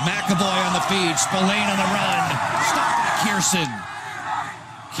 McAvoy on the feed, Spillane on the run. Stopped by Kierson.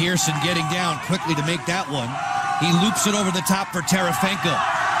 Kierson getting down quickly to make that one. He loops it over the top for Terefenko.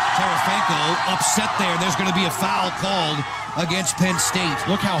 Terefenko upset there. There's going to be a foul called against Penn State.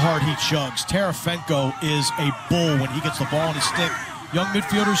 Look how hard he chugs. Terefenko is a bull when he gets the ball in his stick. Young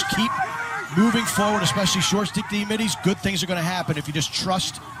midfielders keep moving forward, especially short stick D middies. Good things are going to happen if you just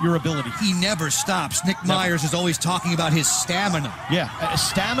trust your ability. He never stops. Nick Myers is always talking about his stamina. Yeah,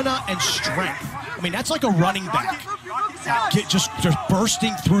 stamina and strength. I mean, that's like a running back. Just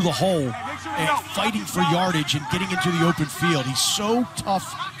bursting through the hole and fighting for yardage and getting into the open field. He's so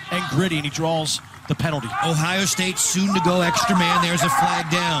tough and gritty, and he draws the penalty. Ohio State soon to go extra man. There's a flag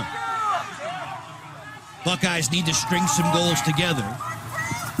down. Buckeyes need to string some goals together.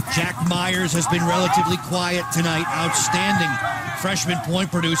 Jack Myers has been relatively quiet tonight. Outstanding freshman point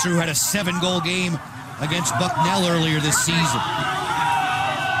producer who had a 7-goal game against Bucknell earlier this season.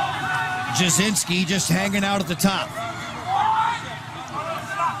 Jasinski just hanging out at the top.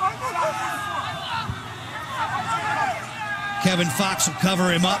 Kevin Fox will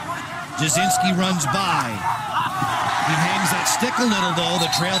cover him up. Jasinski runs by. He hangs that stick a little, though. The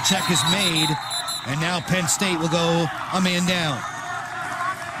trail check is made. And now Penn State will go a man down.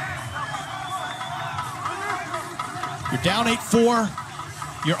 You're down 8-4.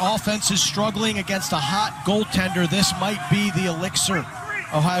 Your offense is struggling against a hot goaltender. This might be the elixir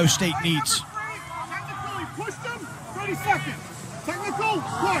Ohio State needs. Tactically push them, 30 seconds. Technical,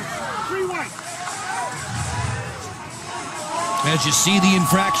 push, 3 white. As you see the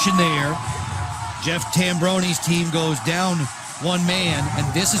infraction there, Jeff Tambroni's team goes down 1 man,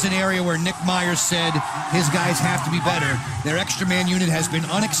 and this is an area where Nick Myers said his guys have to be better. Their extra man unit has been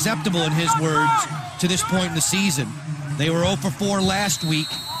unacceptable, in his words, to this point in the season. They were 0 for 4 last week,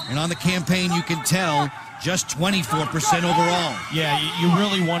 and on the campaign you can tell just 24% overall. Yeah, you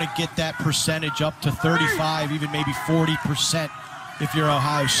really want to get that percentage up to 35, even maybe 40% if you're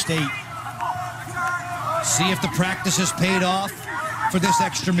Ohio State. See if the practice has paid off for this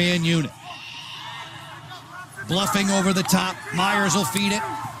extra man unit. Bluffing over the top. Myers will feed it.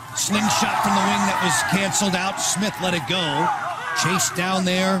 Slingshot from the wing that was canceled out. Smith let it go. Chased down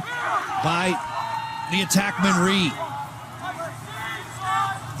there by the attackman Reed.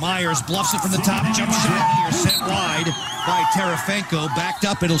 Myers bluffs it from the top, jump shot here, sent wide by Terefenko. Backed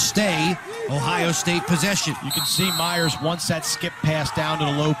up, it'll stay. Ohio State possession. You can see Myers wants that skip pass down to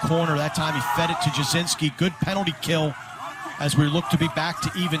the low corner. That time he fed it to Jasinski. Good penalty kill as we look to be back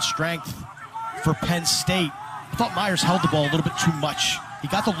to even strength for Penn State. I thought Myers held the ball a little bit too much. He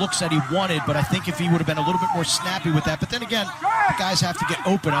got the looks that he wanted, but I think if he would have been a little bit more snappy with that. But then again, the guys have to get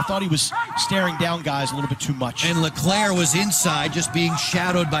open. I thought he was staring down guys a little bit too much. And LeClaire was inside, just being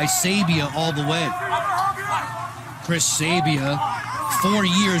shadowed by Sabia all the way. Chris Sabia, 4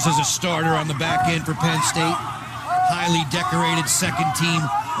 years as a starter on the back end for Penn State. Highly decorated second-team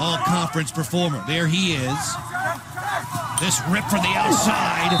all-conference performer. There he is. This rip from the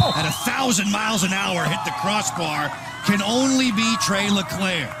outside at 1,000 miles an hour hit the crossbar. Can only be Trey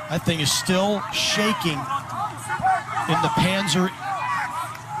LeClaire. That thing is still shaking in the Panzer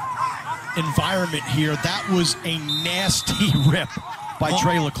environment here. That was a nasty rip by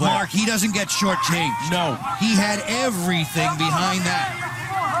Trey LeClaire. Mark, he doesn't get shortchanged. No. He had everything behind that.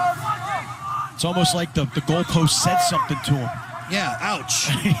 It's almost like the goalpost said something to him. Yeah, ouch.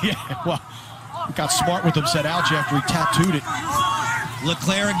 Yeah, well, he got smart with him, said ouch after he tattooed it.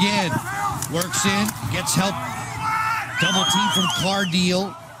 LeClaire again. Works in, gets help. Double team from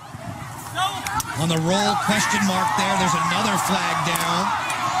Cardile. On the roll, question mark there. There's another flag down.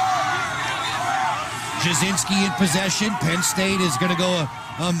 Jasinski in possession. Penn State is going to go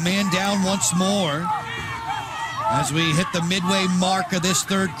a man down once more as we hit the midway mark of this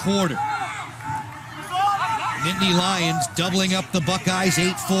third quarter. Nittany Lions doubling up the Buckeyes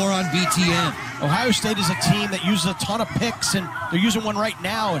 8-4 on BTN. Ohio State is a team that uses a ton of picks, and they're using one right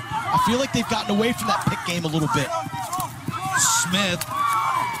now. And I feel like they've gotten away from that pick game a little bit. Smith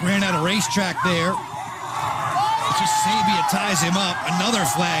ran out of racetrack there. It's just Sabia ties him up. Another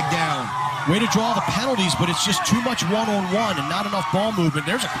flag down. Way to draw the penalties, but it's just too much one-on-one and not enough ball movement.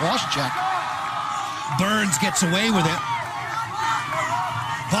 There's a cross-check. Burns gets away with it.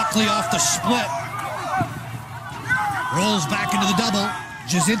 Buckley off the split. Rolls back into the double.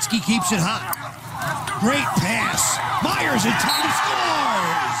 Jasinski keeps it hot. Great pass. Myers in time,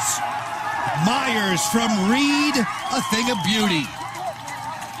 scores! Myers from Reed, a thing of beauty.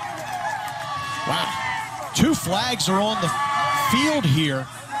 Wow. 2 flags are on the field here.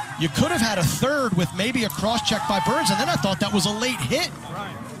 You could have had a third with maybe a cross-check by Burns, and then I thought that was a late hit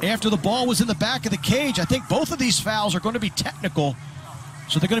after the ball was in the back of the cage. I think both of these fouls are going to be technical,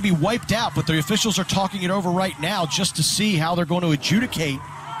 so they're going to be wiped out, but the officials are talking it over right now just to see how they're going to adjudicate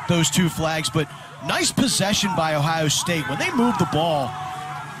those 2 flags. But nice possession by Ohio State. When they move the ball,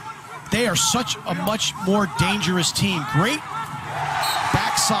 they are such a much more dangerous team. Great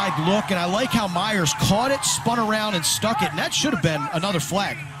backside look, and I like how Myers caught it, spun around, and stuck it, and that should have been another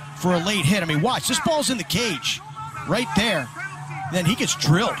flag for a late hit. I mean, watch, this ball's in the cage right there. Then he gets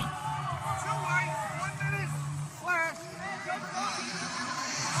drilled.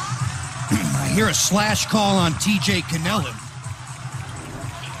 I hear a slash call on TJ Cannellin.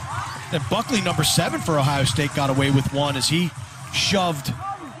 And Buckley, number 7 for Ohio State, got away with one as he shoved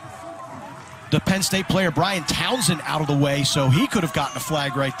the Penn State player Brian Townsend out of the way, so he could have gotten a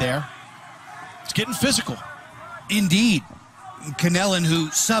flag right there. It's getting physical. Indeed. Cannellin, who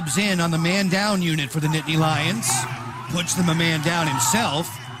subs in on the man-down unit for the Nittany Lions, puts them a man down himself.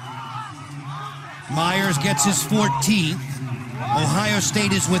 Myers gets his 14th. Ohio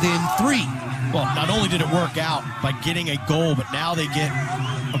State is within 3. Well, not only did it work out by getting a goal, but now they get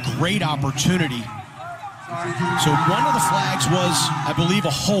a great opportunity. So one of the flags was, I believe, a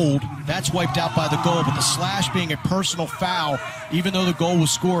hold. That's wiped out by the goal, but the slash being a personal foul, even though the goal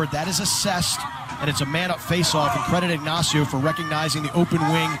was scored, that is assessed, and it's a man-up face-off, and credit Ignacio for recognizing the open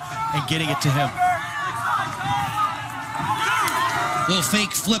wing and getting it to him. Little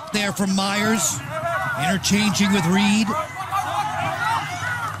fake flip there from Myers, interchanging with Reed.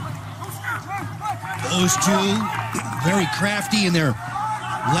 Those 2 very crafty in their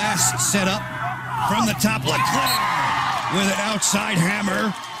last setup. From the top, LeClaire with an outside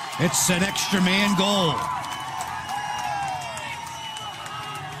hammer. It's an extra man goal.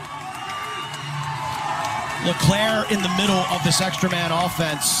 LeClaire in the middle of this extra man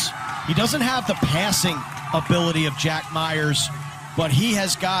offense. He doesn't have the passing ability of Jack Myers, but he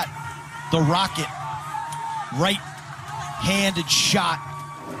has got the rocket right-handed shot.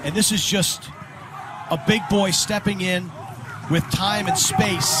 And this is just a big boy stepping in with time and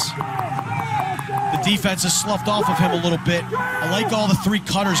space. The defense has sloughed off of him a little bit. I like all the 3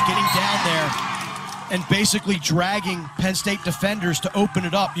 cutters getting down there and basically dragging Penn State defenders to open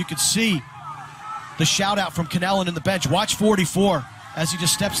it up. You could see the shout out from Cannellin in the bench. Watch 44 as he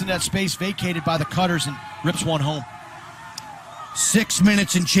just steps into that space vacated by the cutters and rips one home. 6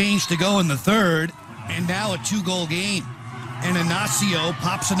 minutes and change to go in the third, and now a 2-goal game. And Ignacio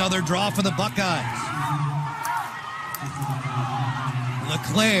pops another draw for the Buckeyes.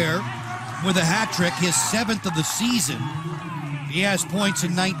 LeClaire with a hat trick, his 7th of the season. He has points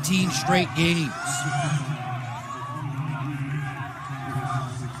in 19 straight games.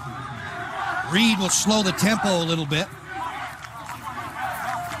 Reed will slow the tempo a little bit.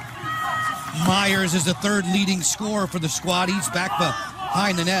 Myers is the third leading scorer for the Squatties, back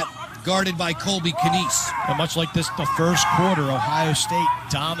behind the net, guarded by Colby Canese. And much like this, the first quarter, Ohio State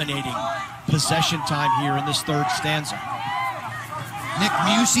dominating possession time here in this third stanza. Nick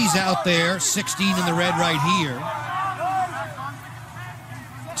Musey's out there, 16 in the red right here.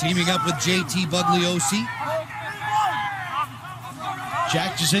 Teaming up with JT Bugliosi.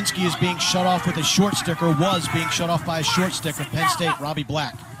 Jack Jasinski is being shut off with a short stick, or was being shut off by a short stick of Penn State, Robbie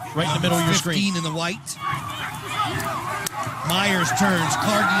Black. Right in the middle of your screen. 15 in the white. Myers turns,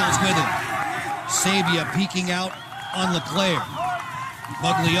 Cardeal's with it. Sabia peeking out on LeClaire.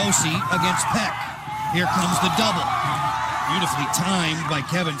 Bugliosi against Peck. Here comes the double. Beautifully timed by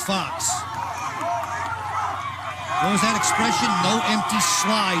Kevin Fox. What was that expression? No empty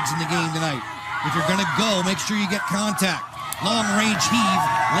slides in the game tonight. If you're going to go, make sure you get contact. Long range heave,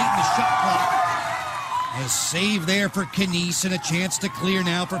 late in the shot clock. A save there for Canese and a chance to clear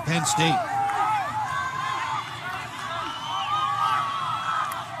now for Penn State.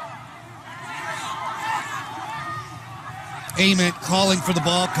 Ament calling for the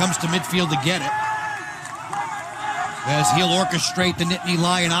ball, comes to midfield to get it. As he'll orchestrate the Nittany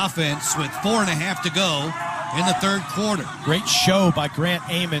Lion offense with 4.5 to go in the third quarter. Great show by Grant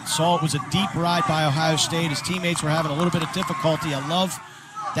Ament. Saw it was a deep ride by Ohio State. His teammates were having a little bit of difficulty. I love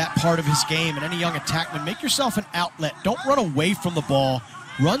that part of his game. And any young attackman, make yourself an outlet. Don't run away from the ball.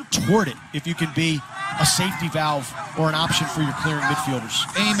 Run toward it if you can be a safety valve or an option for your clearing midfielders.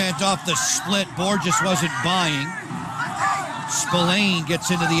 Ament off the split. Borges wasn't buying. Spillane gets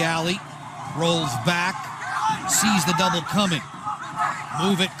into the alley, rolls back, sees the double coming.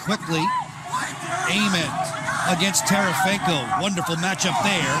 Move it quickly. Ament against Terefenko. Wonderful matchup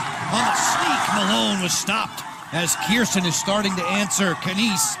there. On the sneak, Malone was stopped as Kirsten is starting to answer.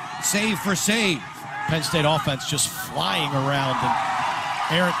 Canese, save for save. Penn State offense just flying around, and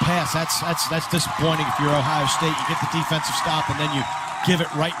errant pass. That's disappointing if you're Ohio State. You get the defensive stop and then you give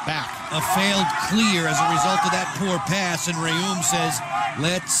it right back. A failed clear as a result of that poor pass, and Rayum says,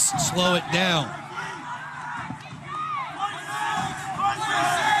 let's slow it down.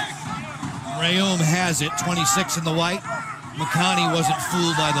 Rayum has it, 26 in the white. McConney wasn't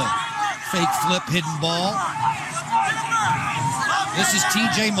fooled by the fake flip hidden ball. This is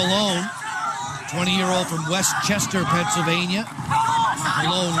TJ Malone, 20-year-old from West Chester, Pennsylvania.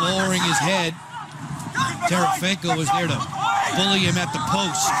 Malone lowering his head. Terefenko was there to bully him at the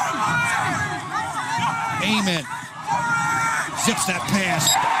post. Ament zips that pass.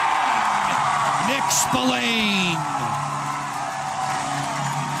 Nick Spillane.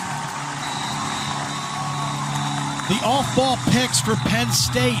 The off-ball picks for Penn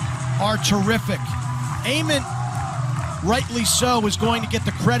State are terrific. Ament, rightly so, is going to get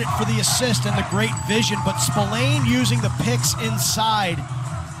the credit for the assist and the great vision, but Spillane using the picks inside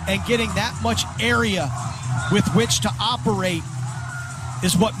and getting that much area with which to operate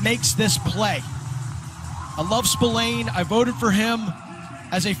is what makes this play. I love Spillane. I voted for him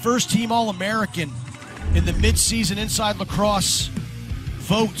as a first-team All-American in the midseason Inside Lacrosse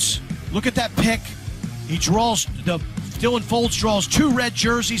votes. Look at that pick. He draws, Dylan Foltz draws 2 red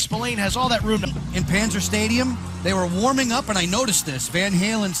jerseys. Spillane has all that room. In Panzer Stadium, they were warming up, and I noticed this. Van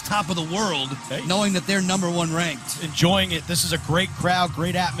Halen's top of the world, knowing that they're #1 ranked. Enjoying it. This is a great crowd,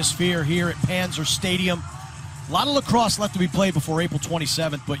 great atmosphere here at Panzer Stadium. A lot of lacrosse left to be played before April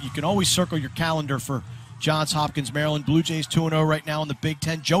 27th, but you can always circle your calendar for Johns Hopkins, Maryland. Blue Jays 2-0 right now in the Big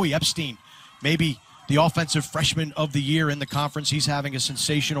Ten. Joey Epstein, maybe the offensive freshman of the year in the conference. He's having a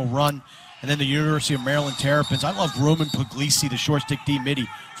sensational run. And then the University of Maryland Terrapins. I love Roman Puglisi, the short stick D midi.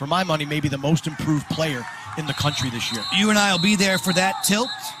 For my money, maybe the most improved player in the country this year. You and I will be there for that tilt.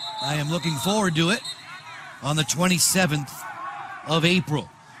 I am looking forward to it on the 27th of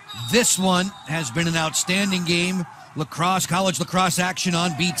April. This one has been an outstanding game. Lacrosse, college lacrosse action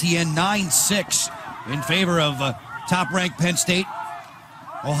on BTN 9-6 in favor of top-ranked Penn State.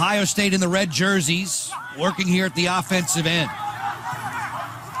 Ohio State in the red jerseys, working here at the offensive end.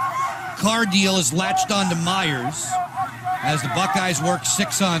 Cardeal is latched on to Myers as the Buckeyes work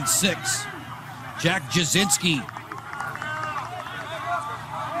 6-on-6. Jack Jasinski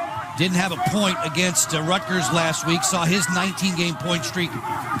didn't have a point against Rutgers last week. Saw his 19-game point streak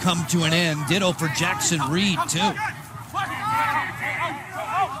come to an end. Ditto for Jackson Reed, too.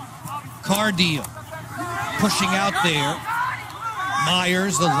 car deal. Pushing out there.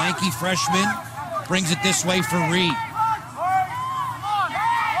 Myers, the lanky freshman, brings it this way for Reed.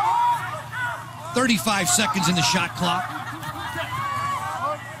 35 seconds in the shot clock.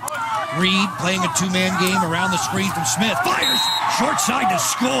 Reed playing a two-man game around the screen from Smith. Fires short side to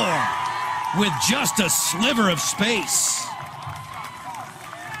score with just a sliver of space.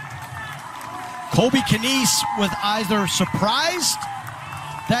 Colby Knies was either surprised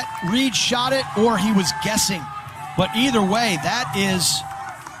that Reed shot it or he was guessing. But either way, that is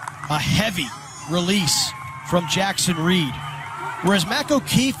a heavy release from Jackson Reed. Whereas Mac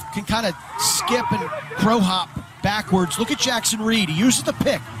O'Keefe can kind of skip and crow hop backwards. Look at Jackson Reed. He uses the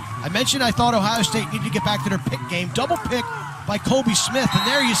pick. I mentioned I thought Ohio State needed to get back to their pick game. Double pick by Colby Smith. And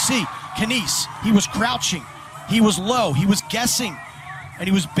there you see Knies. He was crouching. He was low. He was guessing. And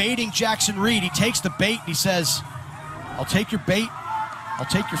he was baiting Jackson Reed. He takes the bait and he says, I'll take your bait, I'll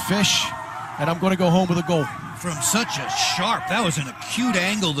take your fish, and I'm going to go home with a goal. From such a sharp, that was an acute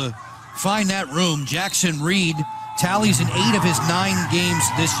angle to find that room. Jackson Reed tallies in 8 of his 9 games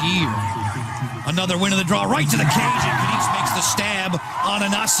this year. Another win of the draw right to the cage, and Knies makes the stab on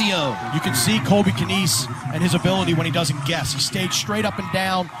Inacio. You can see Colby Knies and his ability when he doesn't guess. He stayed straight up and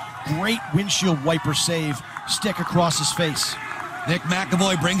down. Great windshield wiper save. Stick across his face. Nick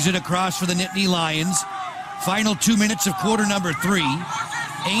McAvoy brings it across for the Nittany Lions. Final 2 minutes of quarter number 3.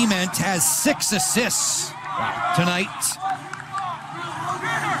 Ament has 6 assists tonight.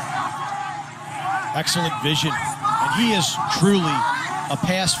 Excellent vision. And he is truly a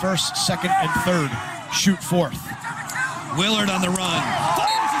pass first, second, and third. Shoot fourth. Willard on the run.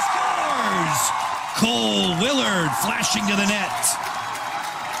 Fires and scores! Cole Willard flashing to the net.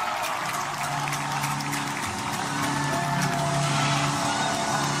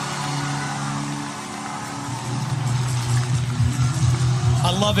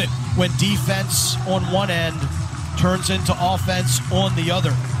 I love it when defense on one end turns into offense on the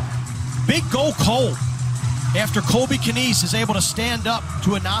other. Big goal, Cole. After Colby Knies is able to stand up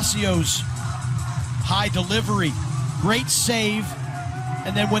to Inacio's high delivery. Great save.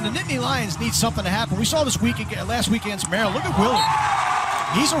 And then when the Nittany Lions need something to happen, we saw this week last week against Maryland. Look at Willard.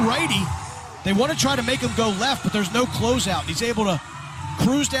 He's a righty. They want to try to make him go left, but there's no closeout. He's able to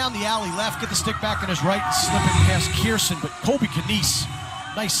cruise down the alley left, get the stick back in his right, and slip it past Kierson. But Colby Knies,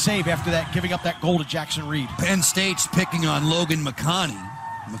 nice save after that, giving up that goal to Jackson Reed. Penn State's picking on Logan McConney.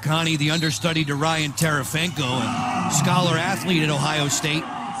 McConney, the understudy to Ryan Terefenko, and scholar athlete at Ohio State.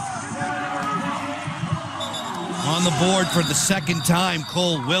 On the board for the second time,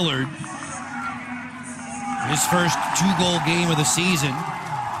 Cole Willard. His first 2-goal game of the season.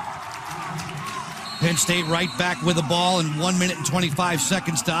 Penn State right back with the ball in 1 minute and 25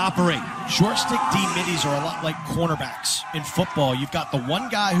 seconds to operate. Short stick D middies are a lot like cornerbacks in football. You've got the one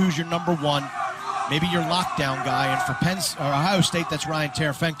guy who's your number one, maybe your lockdown guy, and for Ohio State, that's Ryan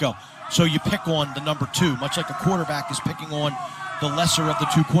Terefenko. So you pick on the number 2, much like a quarterback is picking on the lesser of the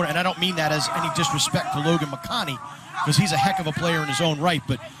 2 corners. And I don't mean that as any disrespect to Logan McConney, because he's a heck of a player in his own right,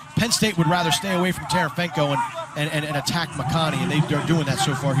 but Penn State would rather stay away from Terefenko and attack McConney, and they're doing that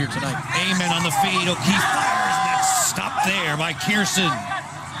so far here tonight. Amen on the feed. O'Keefe fires, and that's stopped there by Kierson.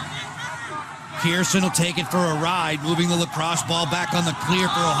 Kierson will take it for a ride, moving the lacrosse ball back on the clear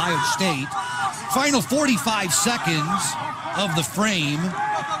for Ohio State. Final 45 seconds of the frame.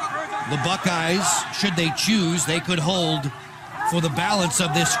 The Buckeyes, should they choose, they could hold for the balance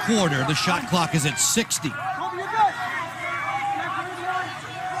of this quarter. The shot clock is at 60.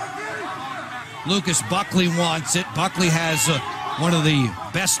 Lucas Buckley wants it. Buckley has one of the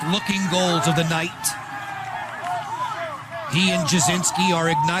best-looking goals of the night. He and Jasinski are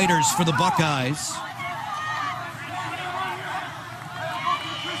igniters for the Buckeyes.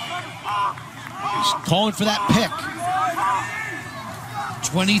 He's calling for that pick.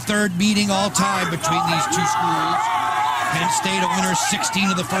 23rd meeting all-time between these two schools. Penn State a winner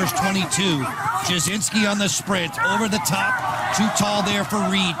 16 of the first 22. Jasinski on the sprint, over the top. Too tall there for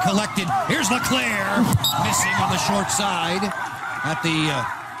Reed. Collected. Here's LeClaire. Missing on the short side at the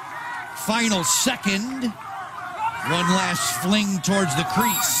final second. One last fling towards the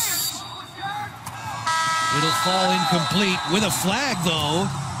crease. It'll fall incomplete with a flag, though,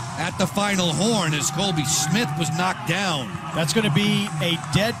 at the final horn as Colby Smith was knocked down. That's going to be a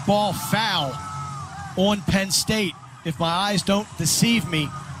dead ball foul on Penn State, if my eyes don't deceive me,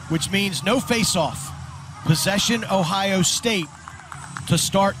 which means no face-off. Possession Ohio State to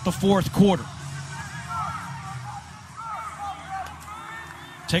start the fourth quarter.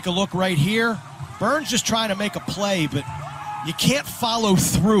 Take a look right here. Burns just trying to make a play, but you can't follow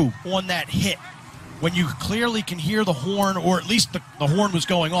through on that hit. when you clearly can hear the horn, or at least the horn was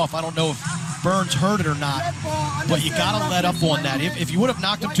going off. I don't know if Burns heard it or not, but you got to let up on that. If you would have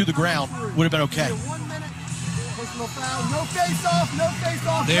knocked him to the ground, would have been okay.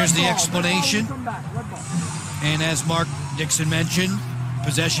 There's the explanation. And as Mark Dixon mentioned,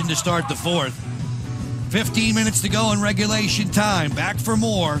 possession to start the fourth. 15 minutes to go in regulation time. Back for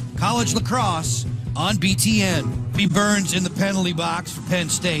more college lacrosse on BTN. B. Burns in the penalty box for Penn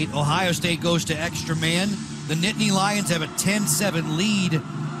State. Ohio State goes to extra man. The Nittany Lions have a 10-7 lead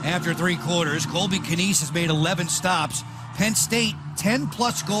after 3 quarters. Colby Knies has made 11 stops. Penn State,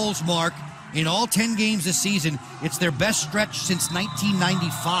 10-plus goals, Mark, in all 10 games this season. It's their best stretch since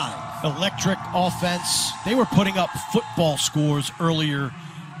 1995. Electric offense. They were putting up football scores earlier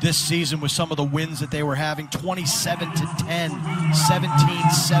this season with some of the wins that they were having. 27-10,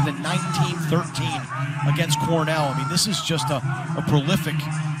 17-7, 19-13 against Cornell. I mean, this is just a prolific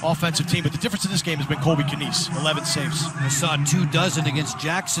offensive team. But the difference in this game has been Colby Knies, 11 saves. I saw 24 against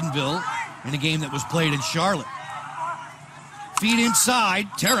Jacksonville in a game that was played in Charlotte. Feet inside.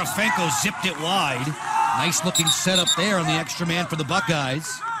 Terefenko zipped it wide. Nice looking setup there on the extra man for the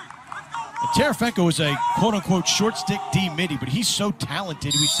Buckeyes. And Terefenko is a quote-unquote short stick D midi, but he's so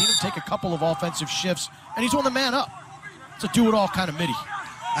talented. We've seen him take a couple of offensive shifts, and he's on the man up. It's a do-it-all kind of midi.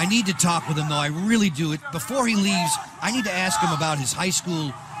 I need to talk with him, though. I really do. Before he leaves, I need to ask him about his high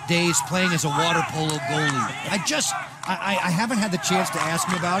school days playing as a water polo goalie. I haven't had the chance to ask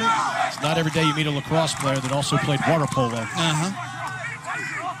him about it. It's not every day you meet a lacrosse player that also played water polo.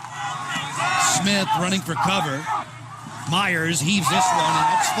 Smith running for cover. Myers heaves this one, and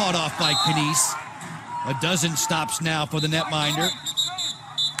that's fought off by Knies. A dozen stops now for the netminder.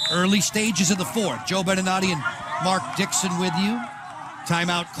 Early stages of the fourth. Joe Beninati and Mark Dixon with you.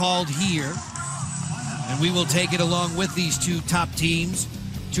 Timeout called here. And we will take it along with these two top teams.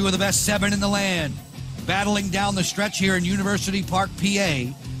 Two of the best 7 in the land. Battling down the stretch here in University Park,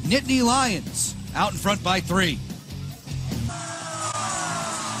 PA. Nittany Lions out in front by 3.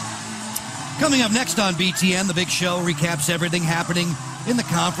 Coming up next on BTN, The Big Show recaps everything happening in the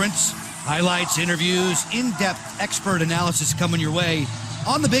conference. Highlights, interviews, in-depth expert analysis coming your way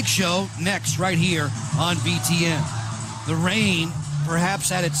on The Big Show next right here on BTN. The rain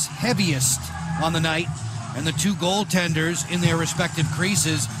perhaps at its heaviest on the night, and the 2 goaltenders in their respective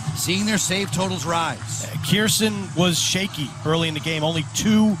creases seeing their save totals rise. Kierson was shaky early in the game. Only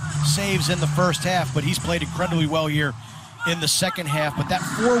 2 saves in the first half, but he's played incredibly well here in the second half. But that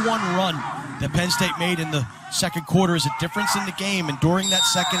 4-1 run that Penn State made in the second quarter is a difference in the game. And during that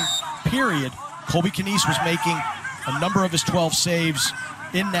second period, Colby Knies was making a number of his 12 saves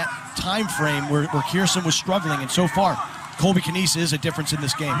in that time frame where Kierson was struggling. And so far, Colby Knies is a difference in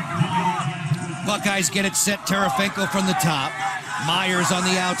this game. Buckeyes get it set. Terefenko from the top. Myers on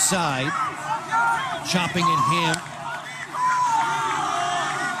the outside. Chopping at him.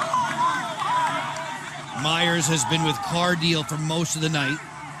 Myers has been with Cardeal for most of the night.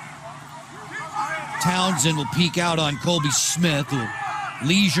 Townsend will peek out on Colby Smith, who will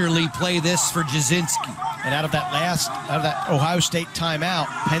leisurely play this for Jasinski. And out of that Ohio State timeout,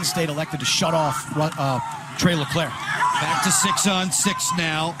 Penn State elected to shut off Trey LeClaire. Back to 6-on-6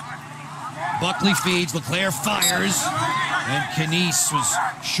 now. Buckley feeds, LeClaire fires, and Knies was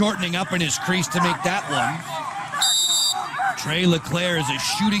shortening up in his crease to make that one. Trey LeClaire is a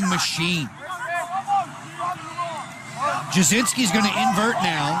shooting machine. Jasinski's going to invert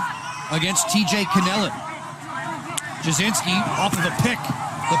now against TJ Cannellan. Jasinski off of a pick.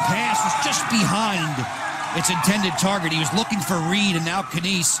 The pass was just behind its intended target. He was looking for Reed, and now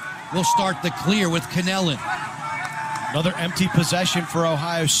Knies will start the clear with Cannellan. Another empty possession for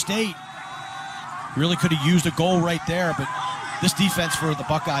Ohio State. Really could have used a goal right there, but this defense for the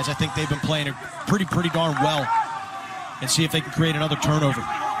Buckeyes, I think they've been playing it pretty darn well. And see if they can create another turnover.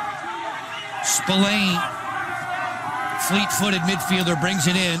 Spillane, fleet-footed midfielder, brings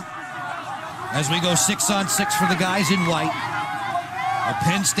it in. As we go 6-on-6 for the guys in white. A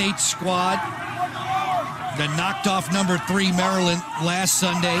Penn State squad that knocked off number 3 Maryland last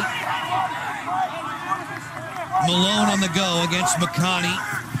Sunday. Malone on the go against McConney.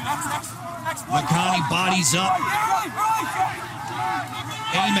 McConney bodies up.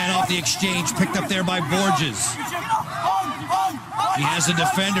 Amen off the exchange, picked up there by Borges. He has a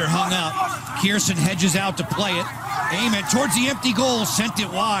defender hung up. Kierson hedges out to play it. Amen towards the empty goal, sent it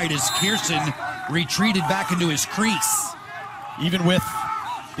wide as Kierson retreated back into his crease. Even with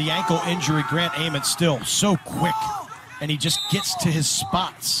the ankle injury, Grant Ament still so quick, and he just gets to his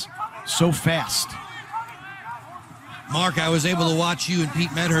spots so fast. Mark, I was able to watch you and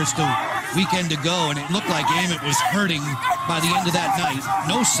Pete Medhurst a weekend ago, and it looked like Ament was hurting by the end of that night.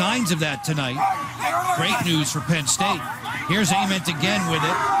 No signs of that tonight. Great news for Penn State. Here's Ament again with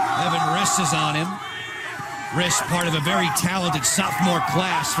it. Evan Riss is on him. Riss, part of a very talented sophomore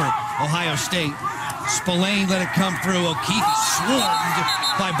class for Ohio State. Spillane let it come through. O'Keefe swarmed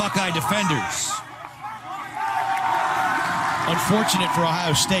by Buckeye defenders. Unfortunate for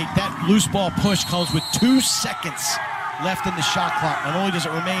Ohio State. That loose ball push comes with 2 seconds left in the shot clock. Not only does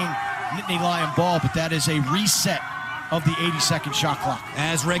it remain Nittany Lion ball, but that is a reset of the 80-second shot clock.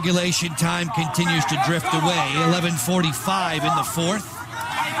 As regulation time continues to drift away, 11:45 in the fourth.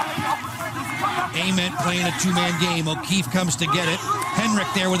 Ament playing a two-man game. O'Keefe comes to get it. Henrik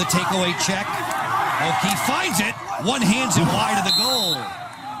there with a takeaway check. O'Keefe finds it. One hands it wide of the goal.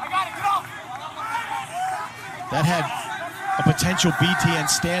 That had a potential BTN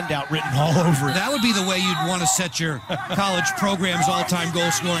standout written all over it. That would be the way you'd want to set your college program's all-time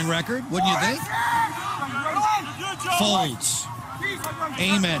goal-scoring record, wouldn't you think? Folds.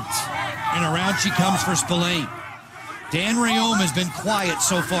 Ament. And around she comes for Spillane. Dan Rayom has been quiet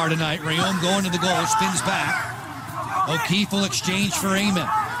so far tonight. Rayom going to the goal, spins back. O'Keefe will exchange for Ament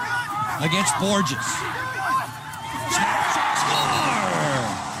against Borges. Score!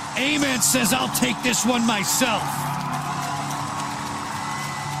 Ament says, I'll take this one myself.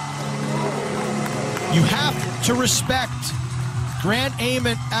 You have to respect Grant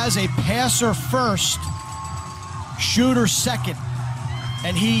Ament as a passer first, shooter second.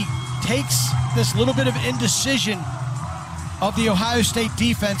 And he takes this little bit of indecision of the Ohio State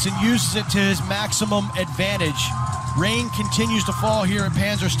defense and uses it to his maximum advantage. Rain continues to fall here at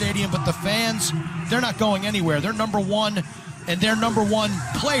Panzer Stadium, but the fans, they're not going anywhere. They're number one, and their number one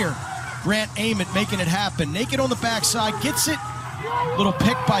player, Grant Ament, making it happen. Naked on the backside, gets it. Little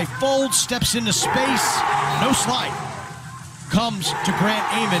pick by Folds, steps into space. No slide. Comes to Grant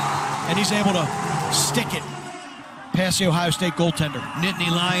Ament, and he's able to stick it past the Ohio State goaltender. Nittany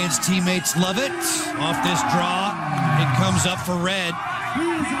Lions teammates love it. Off this draw, it comes up for Red.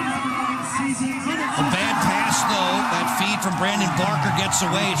 A bad pass, though. That feed from Brandon Barker gets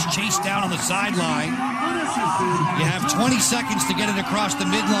away. It's chased down on the sideline. You have 20 seconds to get it across the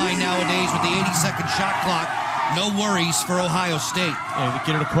midline nowadays with the 80-second shot clock. No worries for Ohio State. Yeah, they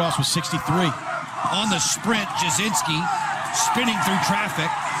get it across with 63. On the sprint, Jasinski spinning through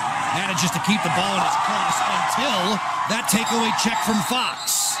traffic. Manages to keep the ball in his cross until that takeaway check from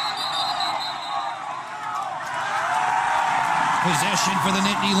Fox. Possession for the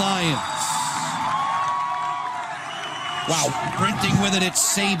Nittany Lions. Wow. Sprinting with it, it's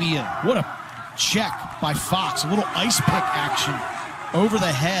Sabian. What a check by Fox. A little ice pick action over the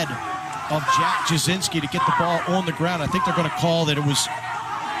head of Jack Jasinski to get the ball on the ground. I think they're going to call that it was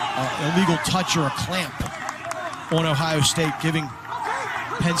illegal touch or a clamp on Ohio State, giving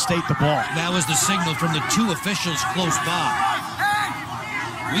Penn State the ball. That was the signal from the two officials close by.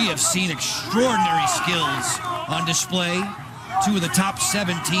 We have seen extraordinary skills on display. Two of the top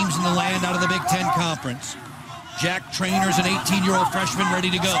 7 teams in the land out of the Big Ten Conference. Jack Trainor's an 18-year-old freshman ready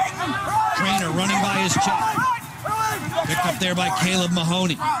to go. Trainor running by his check. Picked up there by Caleb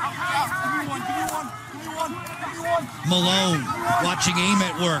Mahoney. Malone watching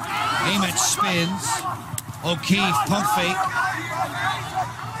Ament work. Ament spins. O'Keefe pump fake.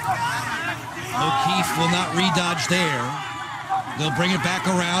 O'Keefe will not redodge there. They'll bring it back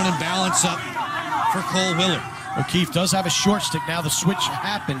around and balance up for Cole Willard. O'Keefe does have a short stick now. The switch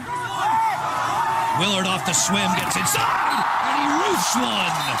happened. Willard off the swim, gets inside, and he roofs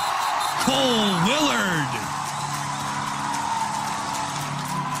one. Cole Willard.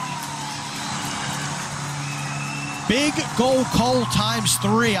 Big goal Cole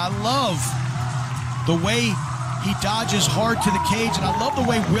 ×3. I love the way he dodges hard to the cage, and I love the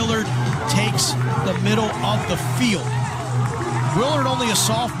way Willard takes the middle of the field. Willard only a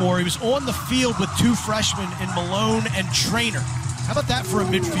sophomore. He was on the field with 2 freshmen in Malone and Trainor. How about that for a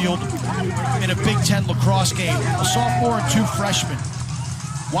midfield in a Big Ten lacrosse game? A sophomore and 2 freshmen.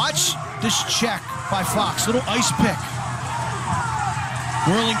 Watch this check by Fox. Little ice pick.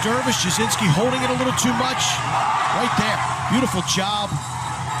 Whirling dervish. Jasinski holding it a little too much. Right there. Beautiful job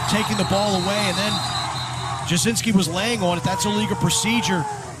taking the ball away, and then Jasinski was laying on it. That's illegal procedure.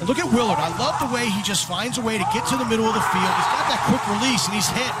 And look at Willard. I love the way he just finds a way to get to the middle of the field. He's got that quick release, and he's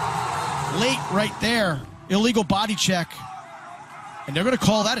hit late right there. Illegal body check. And they're going to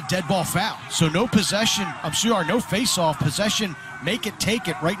call that a dead ball foul. So no possession, no face-off. Possession, make it, take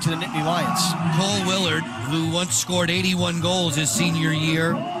it, right to the Nittany Lions. Cole Willard, who once scored 81 goals his senior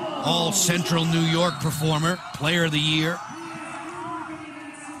year, all-Central New York performer, player of the year,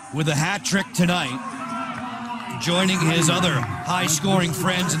 with a hat trick tonight, joining his other high-scoring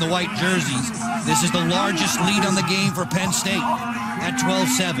friends in the white jerseys. This is the largest lead on the game for Penn State at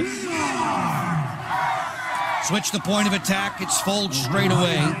 12-7. switch the point of attack. It's fold straight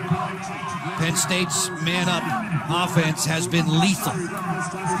away. Penn State's man-up offense has been lethal.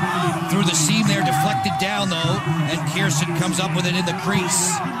 Through the seam there, deflected down, though, and Kierson comes up with it in the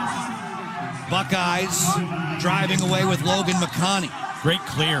crease. Buckeyes driving away with Logan McConney. Great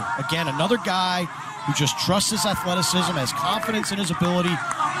clear. Again, another guy who just trusts his athleticism, has confidence in his ability,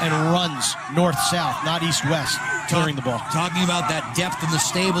 and runs north-south, not east-west, clearing the ball. Talking about that depth in the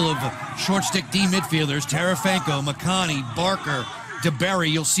stable of short stick D midfielders, Tarafenko, McConney, Barker,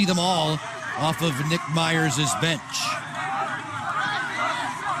 DeBerry, you'll see them all off of Nick Myers' bench.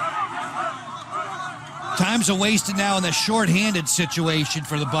 Time's a wasted now in the short-handed situation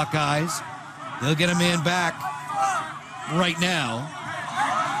for the Buckeyes. They'll get a man back right now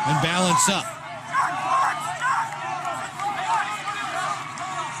and balance up.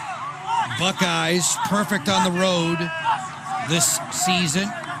 Buckeyes perfect on the road this season.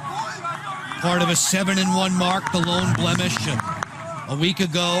 Part of a 7-1 mark, the lone blemish a week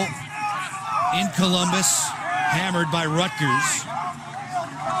ago in Columbus, hammered by Rutgers.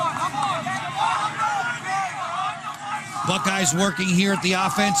 Buckeyes working here at the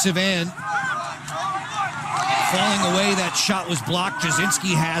offensive end. Falling away, that shot was blocked.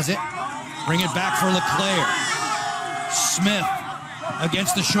 Jasinski has it. Bring it back for LeClaire. Smith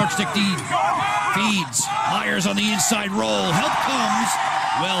against the short stick D. Feeds. Myers on the inside roll. Help comes.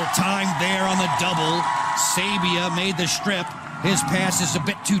 Well timed there on the double. Sabia made the strip. His pass is a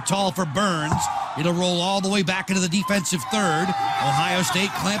bit too tall for Burns. It'll roll all the way back into the defensive third. Ohio State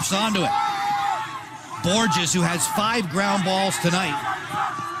clamps onto it. Borges, who has 5 ground balls tonight,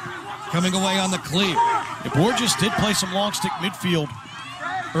 coming away on the clear. Yeah, Borges did play some long stick midfield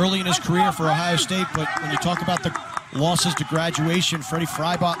early in his career for Ohio State, but when you talk about the losses to graduation, Freddie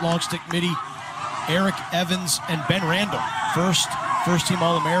Freibot, long stick midi, Eric Evans, and Ben Randall, first-team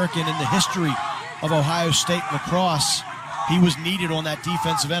All-American in the history of Ohio State lacrosse. He was needed on that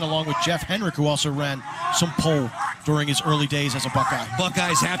defensive end along with Jeff Henrick, who also ran some pole during his early days as a Buckeye.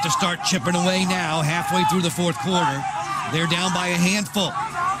 Buckeyes have to start chipping away now, halfway through the fourth quarter. They're down by a handful.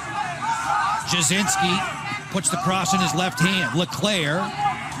 Jasinski puts the cross in his left hand. LeClaire,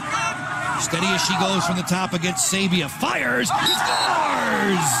 steady as she goes from the top against Sabia. Fires,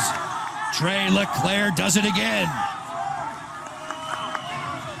 scores! Trey LeClaire does it again.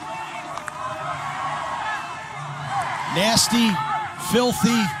 Nasty,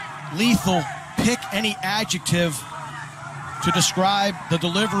 filthy, lethal. Pick any adjective to describe the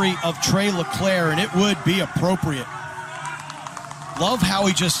delivery of Trey LeClaire, and it would be appropriate. Love how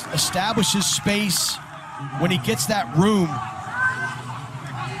he just establishes space when he gets that room.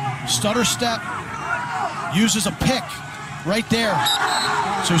 Stutter step, uses a pick right there.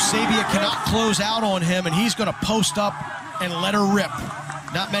 So Sabia cannot close out on him, and he's going to post up and let her rip.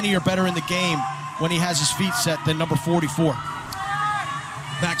 Not many are better in the game when he has his feet set than number 44.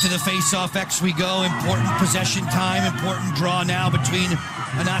 Back to the face-off X we go. Important possession time, important draw now between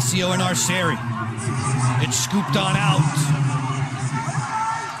Anasio and Arceri. It's scooped on out.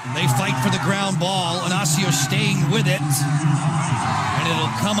 They fight for the ground ball. Anasio staying with it. And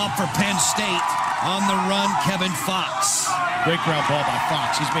it'll come up for Penn State. On the run, Kevin Fox. Great ground ball by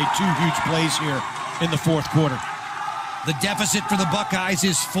Fox. He's made 2 huge plays here in the fourth quarter. The deficit for the Buckeyes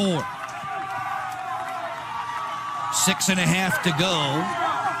is 4. 6.5 to go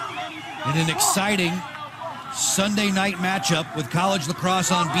in an exciting Sunday night matchup with college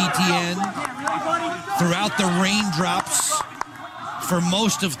lacrosse on BTN throughout the raindrops for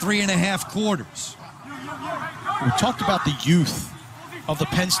most of 3.5 quarters. We talked about the youth of the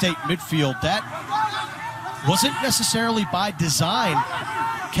Penn State midfield. That wasn't necessarily by design.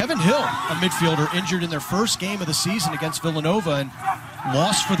 Kevin Hill, a midfielder, injured in their first game of the season against Villanova and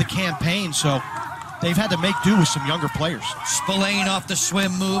lost for the campaign, so they've had to make do with some younger players. Spillane off the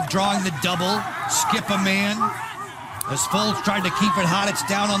swim move, drawing the double, skip a man. As Foltz tried to keep it hot, it's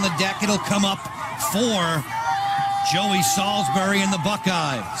down on the deck. It'll come up for Joey Salisbury and the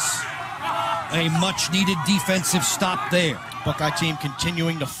Buckeyes. A much-needed defensive stop there. Buckeye team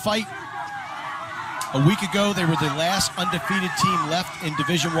continuing to fight. A week ago, they were the last undefeated team left in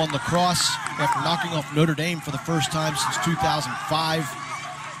Division I lacrosse after knocking off Notre Dame for the first time since 2005.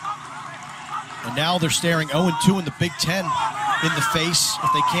 And now they're staring 0-2 in the Big Ten in the face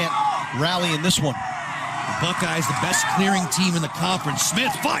if they can't rally in this one. The Buckeyes, the best clearing team in the conference.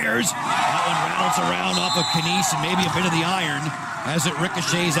 Smith fires. That one rattles around off of Knies and maybe a bit of the iron as it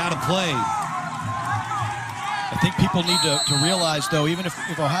ricochets out of play. I think people need to realize, though, even if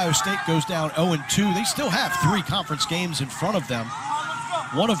Ohio State goes down 0-2, they still have 3 conference games in front of them,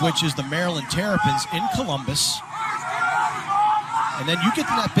 one of which is the Maryland Terrapins in Columbus. And then you get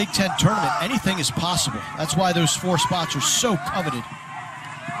to that Big Ten tournament, anything is possible. That's why those 4 spots are so coveted.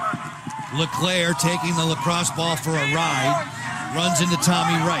 LeClaire taking the lacrosse ball for a ride, runs into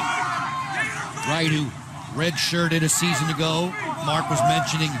Tommy Wright. Wright, who redshirted a season ago. Mark was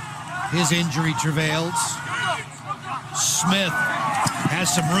mentioning his injury travails. Smith has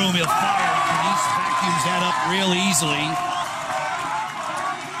some room, he'll fire. Denise vacuums that up real easily.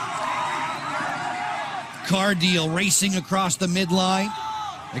 Cardeal racing across the midline,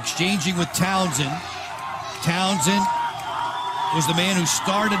 exchanging with Townsend. Townsend was the man who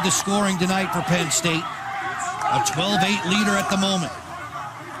started the scoring tonight for Penn State. A 12-8 leader at the moment.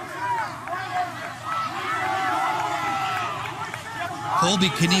 Colby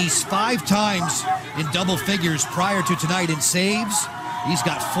Knies 5 times in double figures prior to tonight in saves. He's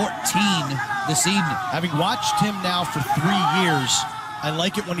got 14 this evening. Having watched him now for 3 years, I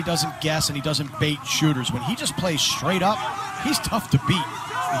like it when he doesn't guess and he doesn't bait shooters. When he just plays straight up, he's tough to beat.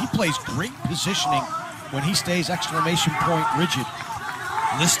 He plays great positioning when he stays exclamation point rigid.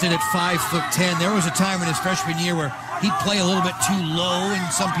 Listed at 5'10". There was a time in his freshman year where he'd play a little bit too low in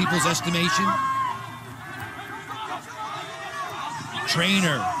some people's estimation.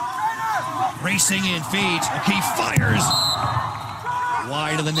 Trainer racing in, feeds. O'Keefe fires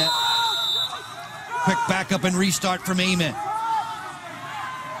wide of the net. Quick backup and restart from Ament.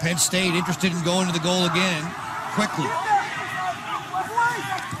 Penn State interested in going to the goal again quickly.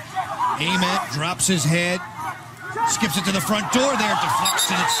 Ament drops his head, skips it to the front door there, deflects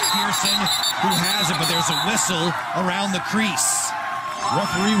it. It's Pearson who has it, but there's a whistle around the crease.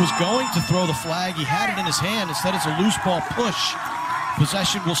 Referee was going to throw the flag. He had it in his hand. Instead, it's a loose ball push.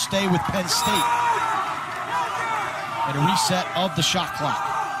 Possession will stay with Penn State. And a reset of the shot clock.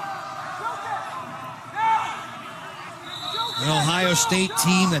 An Ohio State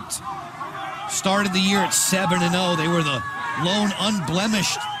team that started the year at 7-0. They were the lone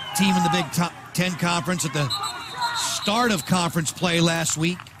unblemished team in the Big Ten Conference at the start of conference play last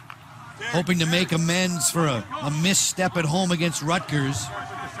week, hoping to make amends for a misstep at home against Rutgers.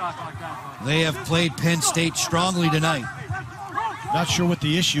 They have played Penn State strongly tonight. Not sure what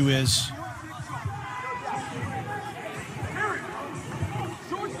the issue is.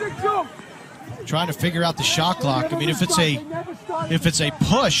 Trying to figure out the shot clock. I mean, if it's a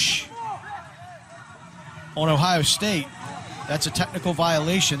push on Ohio State, that's a technical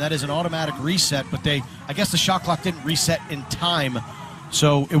violation. That is an automatic reset, but I guess the shot clock didn't reset in time.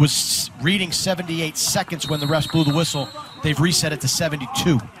 So it was reading 78 seconds when the refs blew the whistle. They've reset it to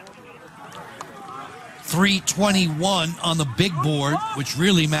 72. 3:21 on the big board, which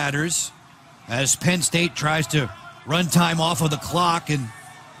really matters as Penn State tries to run time off of the clock and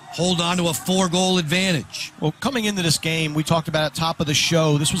hold on to a 4-goal advantage. Well, coming into this game, we talked about at the top of the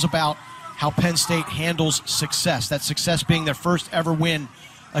show, this was about how Penn State handles success, that success being their first ever win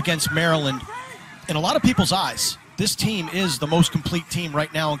against Maryland. In a lot of people's eyes, this team is the most complete team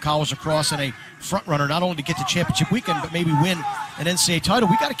right now in college lacrosse and a front runner, not only to get to championship weekend, but maybe win an NCAA title.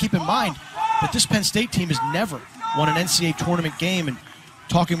 We got to keep in mind that this Penn State team has never won an NCAA tournament game. And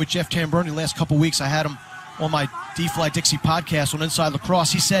talking with Jeff Tambroni the last couple weeks, I had him on my D-Fly Dixie podcast on Inside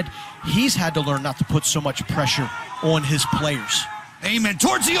Lacrosse. He said he's had to learn not to put so much pressure on his players. Amen.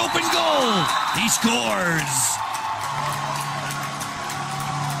 Towards the open goal. He scores.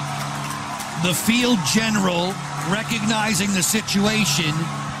 The field general recognizing the situation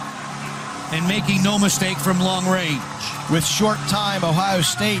and making no mistake from long range. With short time, Ohio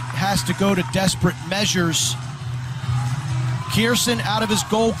State has to go to desperate measures. Kearson out of his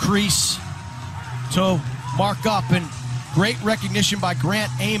goal crease to mark up, and great recognition by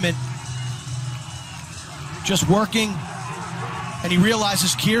Grant Ament. Just working, and he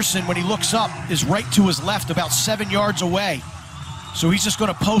realizes Kearson, when he looks up, is right to his left, about 7 yards away. So he's just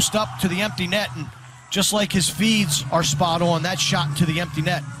going to post up to the empty net, and just like his feeds are spot on, that shot into the empty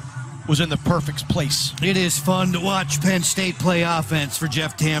net was in the perfect place. It is fun to watch Penn State play offense for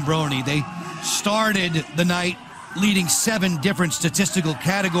Jeff Tambroni. They started the night leading 7 different statistical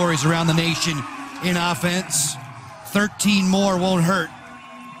categories around the nation in offense. 13 more won't hurt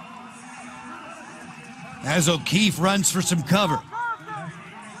as O'Keefe runs for some cover.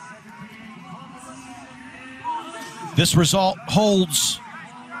 This result holds.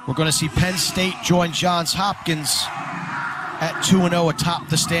 We're going to see Penn State join Johns Hopkins at 2-0 atop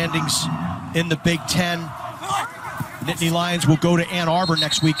the standings in the Big Ten. Nittany Lions will go to Ann Arbor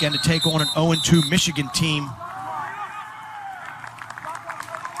next weekend to take on an 0-2 Michigan team.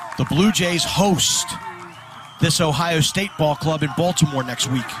 The Blue Jays host this Ohio State ball club in Baltimore next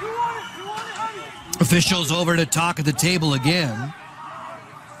week. Officials over to talk at the table again.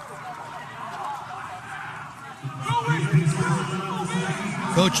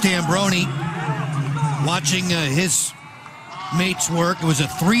 Coach Tambroni watching his mates work. It was a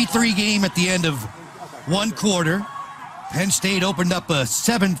 3-3 game at the end of one quarter. Penn State opened up a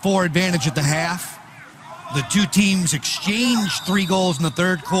 7-4 advantage at the half. The two teams exchanged 3 goals in the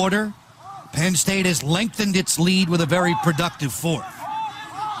third quarter. Penn State has lengthened its lead with a very productive fourth.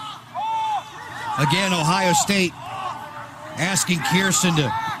 Again, Ohio State asking Kirsten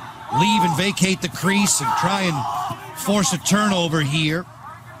to leave and vacate the crease and try and force a turnover here.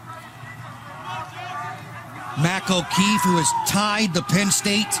 Mac O'Keefe, who has tied the Penn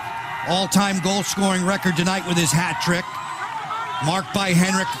State all-time goal-scoring record tonight with his hat trick, marked by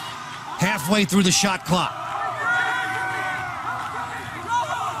Henrik halfway through the shot clock.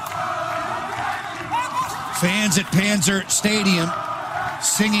 Fans at Panzer Stadium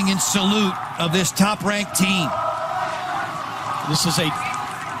singing in salute of this top-ranked team. This is a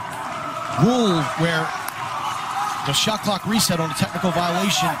rule where the shot clock reset on a technical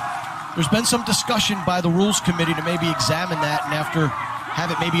violation. There's been some discussion by the Rules Committee to maybe examine that and after have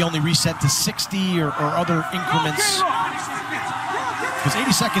it maybe only reset to 60 or other increments. Because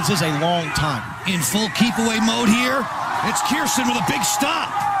 80 seconds is a long time. In full keep-away mode here, it's Kirsten with a big stop.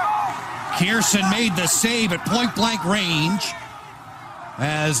 Kirsten made the save at point-blank range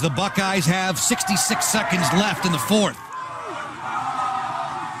as the Buckeyes have 66 seconds left in the fourth.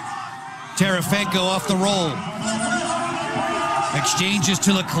 Terefenko off the roll. Exchanges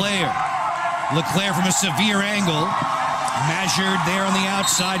to Leclerc. Leclerc from a severe angle. Measured there on the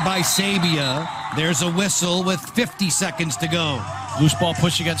outside by Sabia. There's a whistle with 50 seconds to go. Loose ball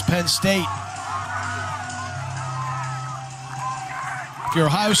push against Penn State. If you're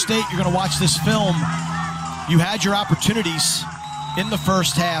Ohio State, you're going to watch this film. You had your opportunities in the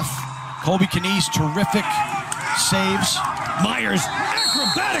first half. Colby Knies, terrific saves. Myers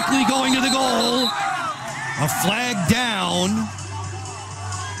acrobatically going to the goal. A flag down.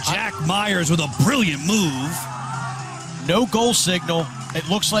 Jack Myers with a brilliant move. No goal signal. It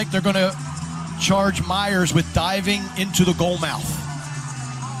looks like they're going to charge Myers with diving into the goal mouth.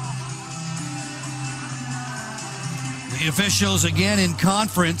 The officials again in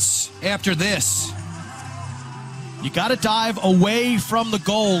conference after this. You got to dive away from the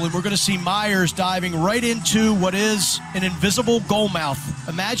goal, and we're going to see Myers diving right into what is an invisible goal mouth.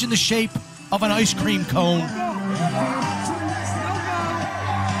 Imagine the shape of an ice cream cone.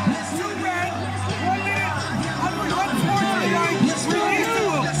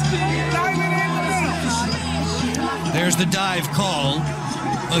 There's the dive call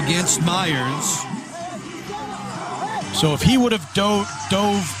against Myers. So if he would have dove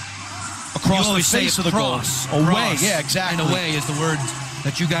across the face of the goal. Away, yeah, exactly. And away is the word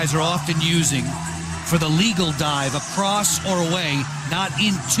that you guys are often using for the legal dive, across or away, not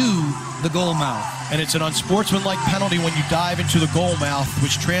into the goal mouth. And it's an unsportsmanlike penalty when you dive into the goal mouth,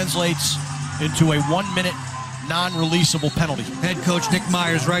 which translates into a 1-minute non-releasable penalty. Head coach Nick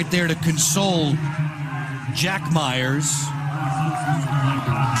Myers right there to console Jack Myers.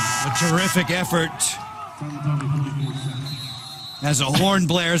 A terrific effort as a horn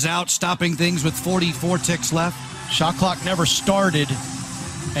blares out, stopping things with 44 ticks left. Shot clock never started,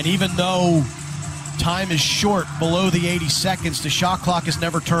 and even though time is short, below the 80 seconds, the shot clock is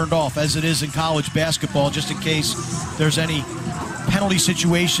never turned off, as it is in college basketball, just in case there's any penalty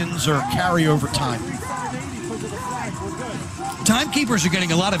situations or carryover time. Timekeepers are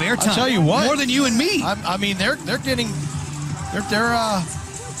getting a lot of airtime. I'll tell you what, more than you and me. I mean, they're getting their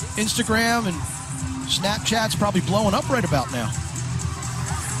Instagram and Snapchat's probably blowing up right about now.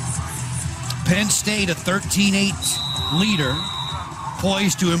 Penn State, a 13-8 leader,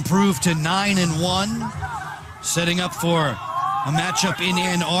 poised to improve to 9-1, setting up for a matchup in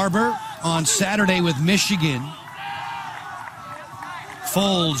Ann Arbor on Saturday with Michigan.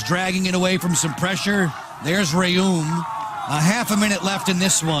 Foles dragging it away from some pressure. There's Reum. A half a minute left in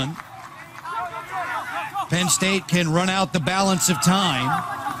this one. Penn State can run out the balance of time.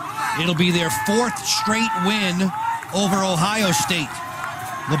 It'll be their 4th straight win over Ohio State.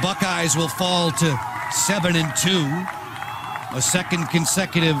 The Buckeyes will fall to 7-2. A second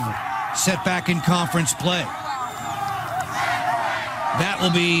consecutive setback in conference play. That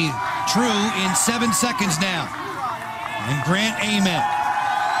will be true in 7 seconds now. And Grant Ament,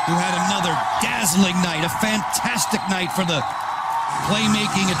 who had another dazzling night, a fantastic night for the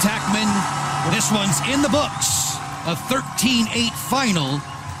playmaking attackman. This one's in the books. A 13-8 final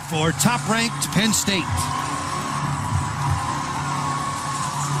for top-ranked Penn State.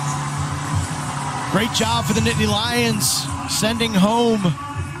 Great job for the Nittany Lions, sending home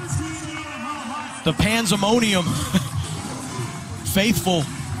the Panzamonium faithful.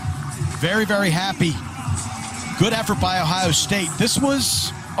 Very, very happy. good effort by Ohio State. This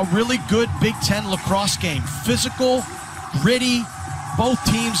was a really good Big Ten lacrosse game. Physical, gritty. Both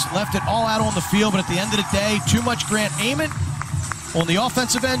teams left it all out on the field, but at the end of the day, too much Grant Ament on the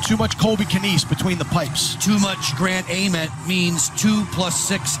offensive end, too much Colby Knies between the pipes. Too much Grant Ament means 2 +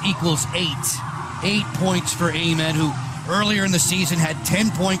 6 = 8. 8 points for Ament, who earlier in the season had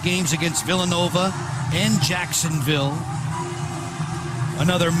 10-point games against Villanova and Jacksonville.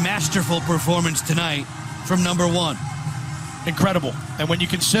 Another masterful performance tonight from number 1. Incredible. And when you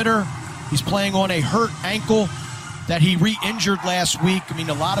consider he's playing on a hurt ankle that he re-injured last week, I mean,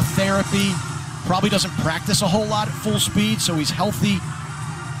 a lot of therapy, probably doesn't practice a whole lot at full speed, so he's healthy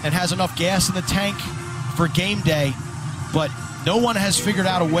and has enough gas in the tank for game day. But no one has figured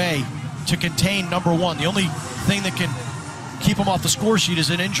out a way to contain number 1. The only thing that can keep him off the score sheet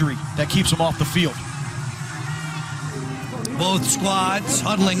is an injury that keeps him off the field. Both squads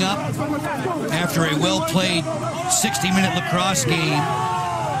huddling up after a well-played 60-minute lacrosse game.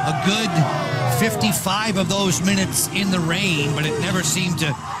 A good 55 of those minutes in the rain, but it never seemed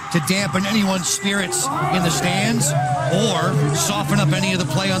to dampen anyone's spirits in the stands or soften up any of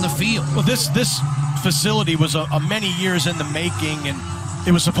the play on the field. Well, this facility was a many years in the making, and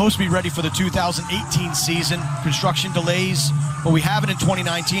it was supposed to be ready for the 2018 season. Construction delays, but we have it in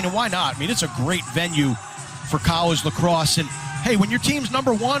 2019, and why not? I mean, it's a great venue for college lacrosse. And hey, when your team's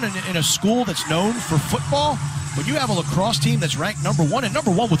number 1 in a school that's known for football, when you have a lacrosse team that's ranked number 1, and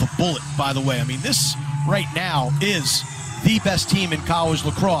number 1 with a bullet, by the way. I mean, this right now is the best team in college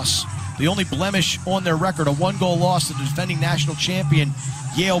lacrosse. The only blemish on their record, a 1-goal loss to the defending national champion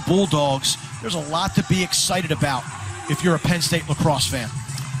Yale Bulldogs. There's a lot to be excited about if you're a Penn State lacrosse fan.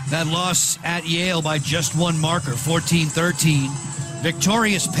 That loss at Yale by just 1 marker, 14-13.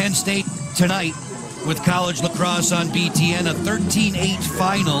 Victorious Penn State tonight with college lacrosse on BTN, a 13-8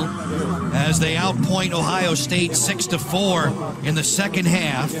 final as they outpoint Ohio State 6-4 in the second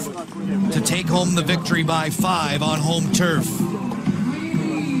half to take home the victory by 5 on home turf.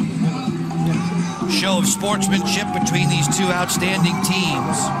 Show of sportsmanship between these two outstanding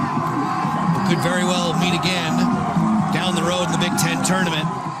teams. We could very well meet again down the road in the Big Ten tournament,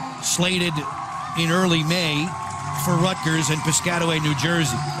 slated in early May for Rutgers and Piscataway, New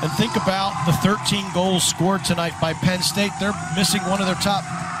Jersey. And think about the 13 goals scored tonight by Penn State. They're missing one of their top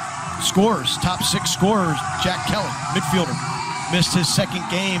scorers, top 6 scorers, Jack Kelly, midfielder. Missed his second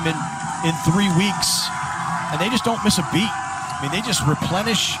game in 3 weeks. And they just don't miss a beat. I mean, they just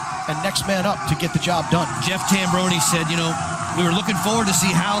replenish and next man up to get the job done. Jeff Tambroni said, you know, we were looking forward to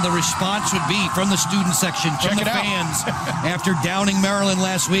see how the response would be from the student section, from the fans after downing Maryland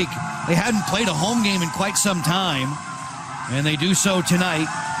last week. They hadn't played a home game in quite some time, and they do so tonight,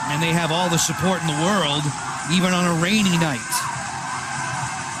 and they have all the support in the world, even on a rainy night.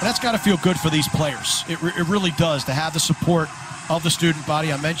 And that's got to feel good for these players. It really does, to have the support of the student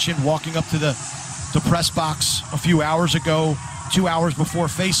body. I mentioned walking up to the press box a few hours ago, 2 hours before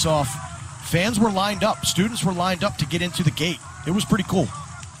face-off. Fans were lined up. Students were lined up to get into the gate. It was pretty cool.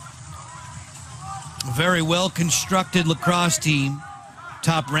 A very well-constructed lacrosse team,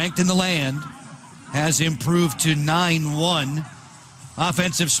 top-ranked in the land, has improved to 9-1.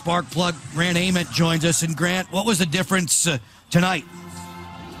 Offensive spark plug Grant Ament joins us. And Grant, what was the difference tonight?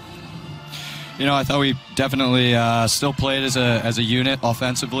 You know, I thought we definitely still played as a unit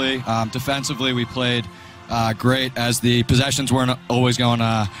offensively. Defensively, we played great as the possessions weren't always going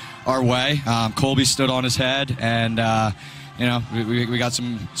our way. Colby stood on his head, and you know, we got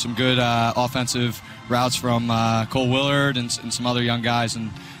some good offensive routes from Cole Willard and some other young guys, and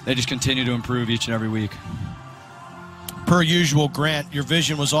they just continue to improve each and every week. Per usual, Grant, your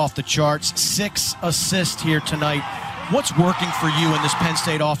vision was off the charts. 6 assists here tonight. What's working for you in this Penn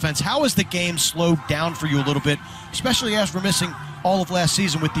State offense? How has the game slowed down for you a little bit, especially after missing all of last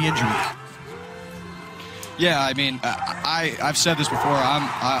season with the injury? Yeah, I mean, I've said this before.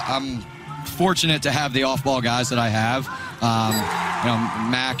 I'm fortunate to have the off-ball guys that I have. You know,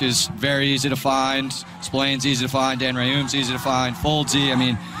 Mac is very easy to find. Splain's easy to find. Dan Rayum's easy to find. Foldsy, I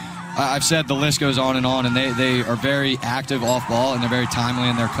mean, I've said the list goes on, and they are very active off-ball, and they're very timely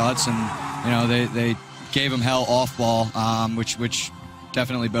in their cuts, and, you know, they gave them hell off-ball, which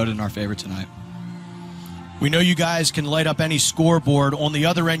definitely boded in our favor tonight. We know you guys can light up any scoreboard. On the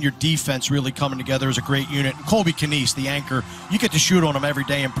other end, your defense really coming together as a great unit. And Colby Knies, the anchor, you get to shoot on him every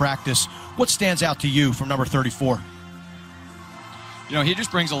day in practice. What stands out to you from number 34? You know, he just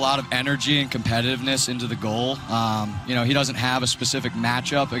brings a lot of energy and competitiveness into the goal. You know, he doesn't have a specific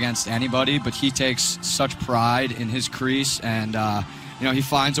matchup against anybody, but he takes such pride in his crease, and you know, he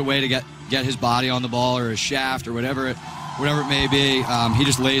finds a way to get his body on the ball or his shaft or whatever whatever it may be. He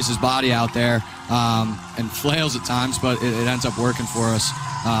just lays his body out there and flails at times, but it ends up working for us.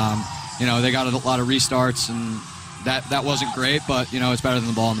 You know, they got a lot of restarts, and that wasn't great, but, you know, it's better than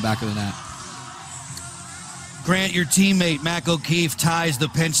the ball in the back of the net. Grant, your teammate, Mac O'Keefe, ties the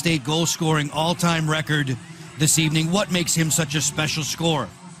Penn State goal-scoring all-time record this evening. What makes him such a special scorer?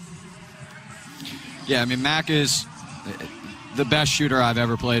 Yeah, I mean, Mac is the best shooter I've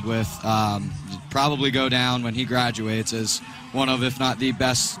ever played with. Probably go down when he graduates as one of, if not the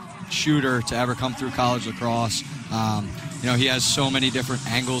best shooter to ever come through college lacrosse. You know, he has so many different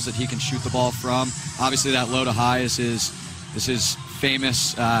angles that he can shoot the ball from. Obviously, that low to high is his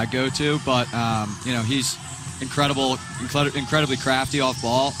famous go-to, but you know, he's incredibly crafty off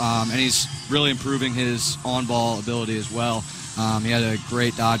ball, and he's really improving his on-ball ability as well. He had a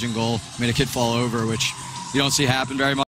great dodging goal, made a kid fall over, which you don't see happen very much.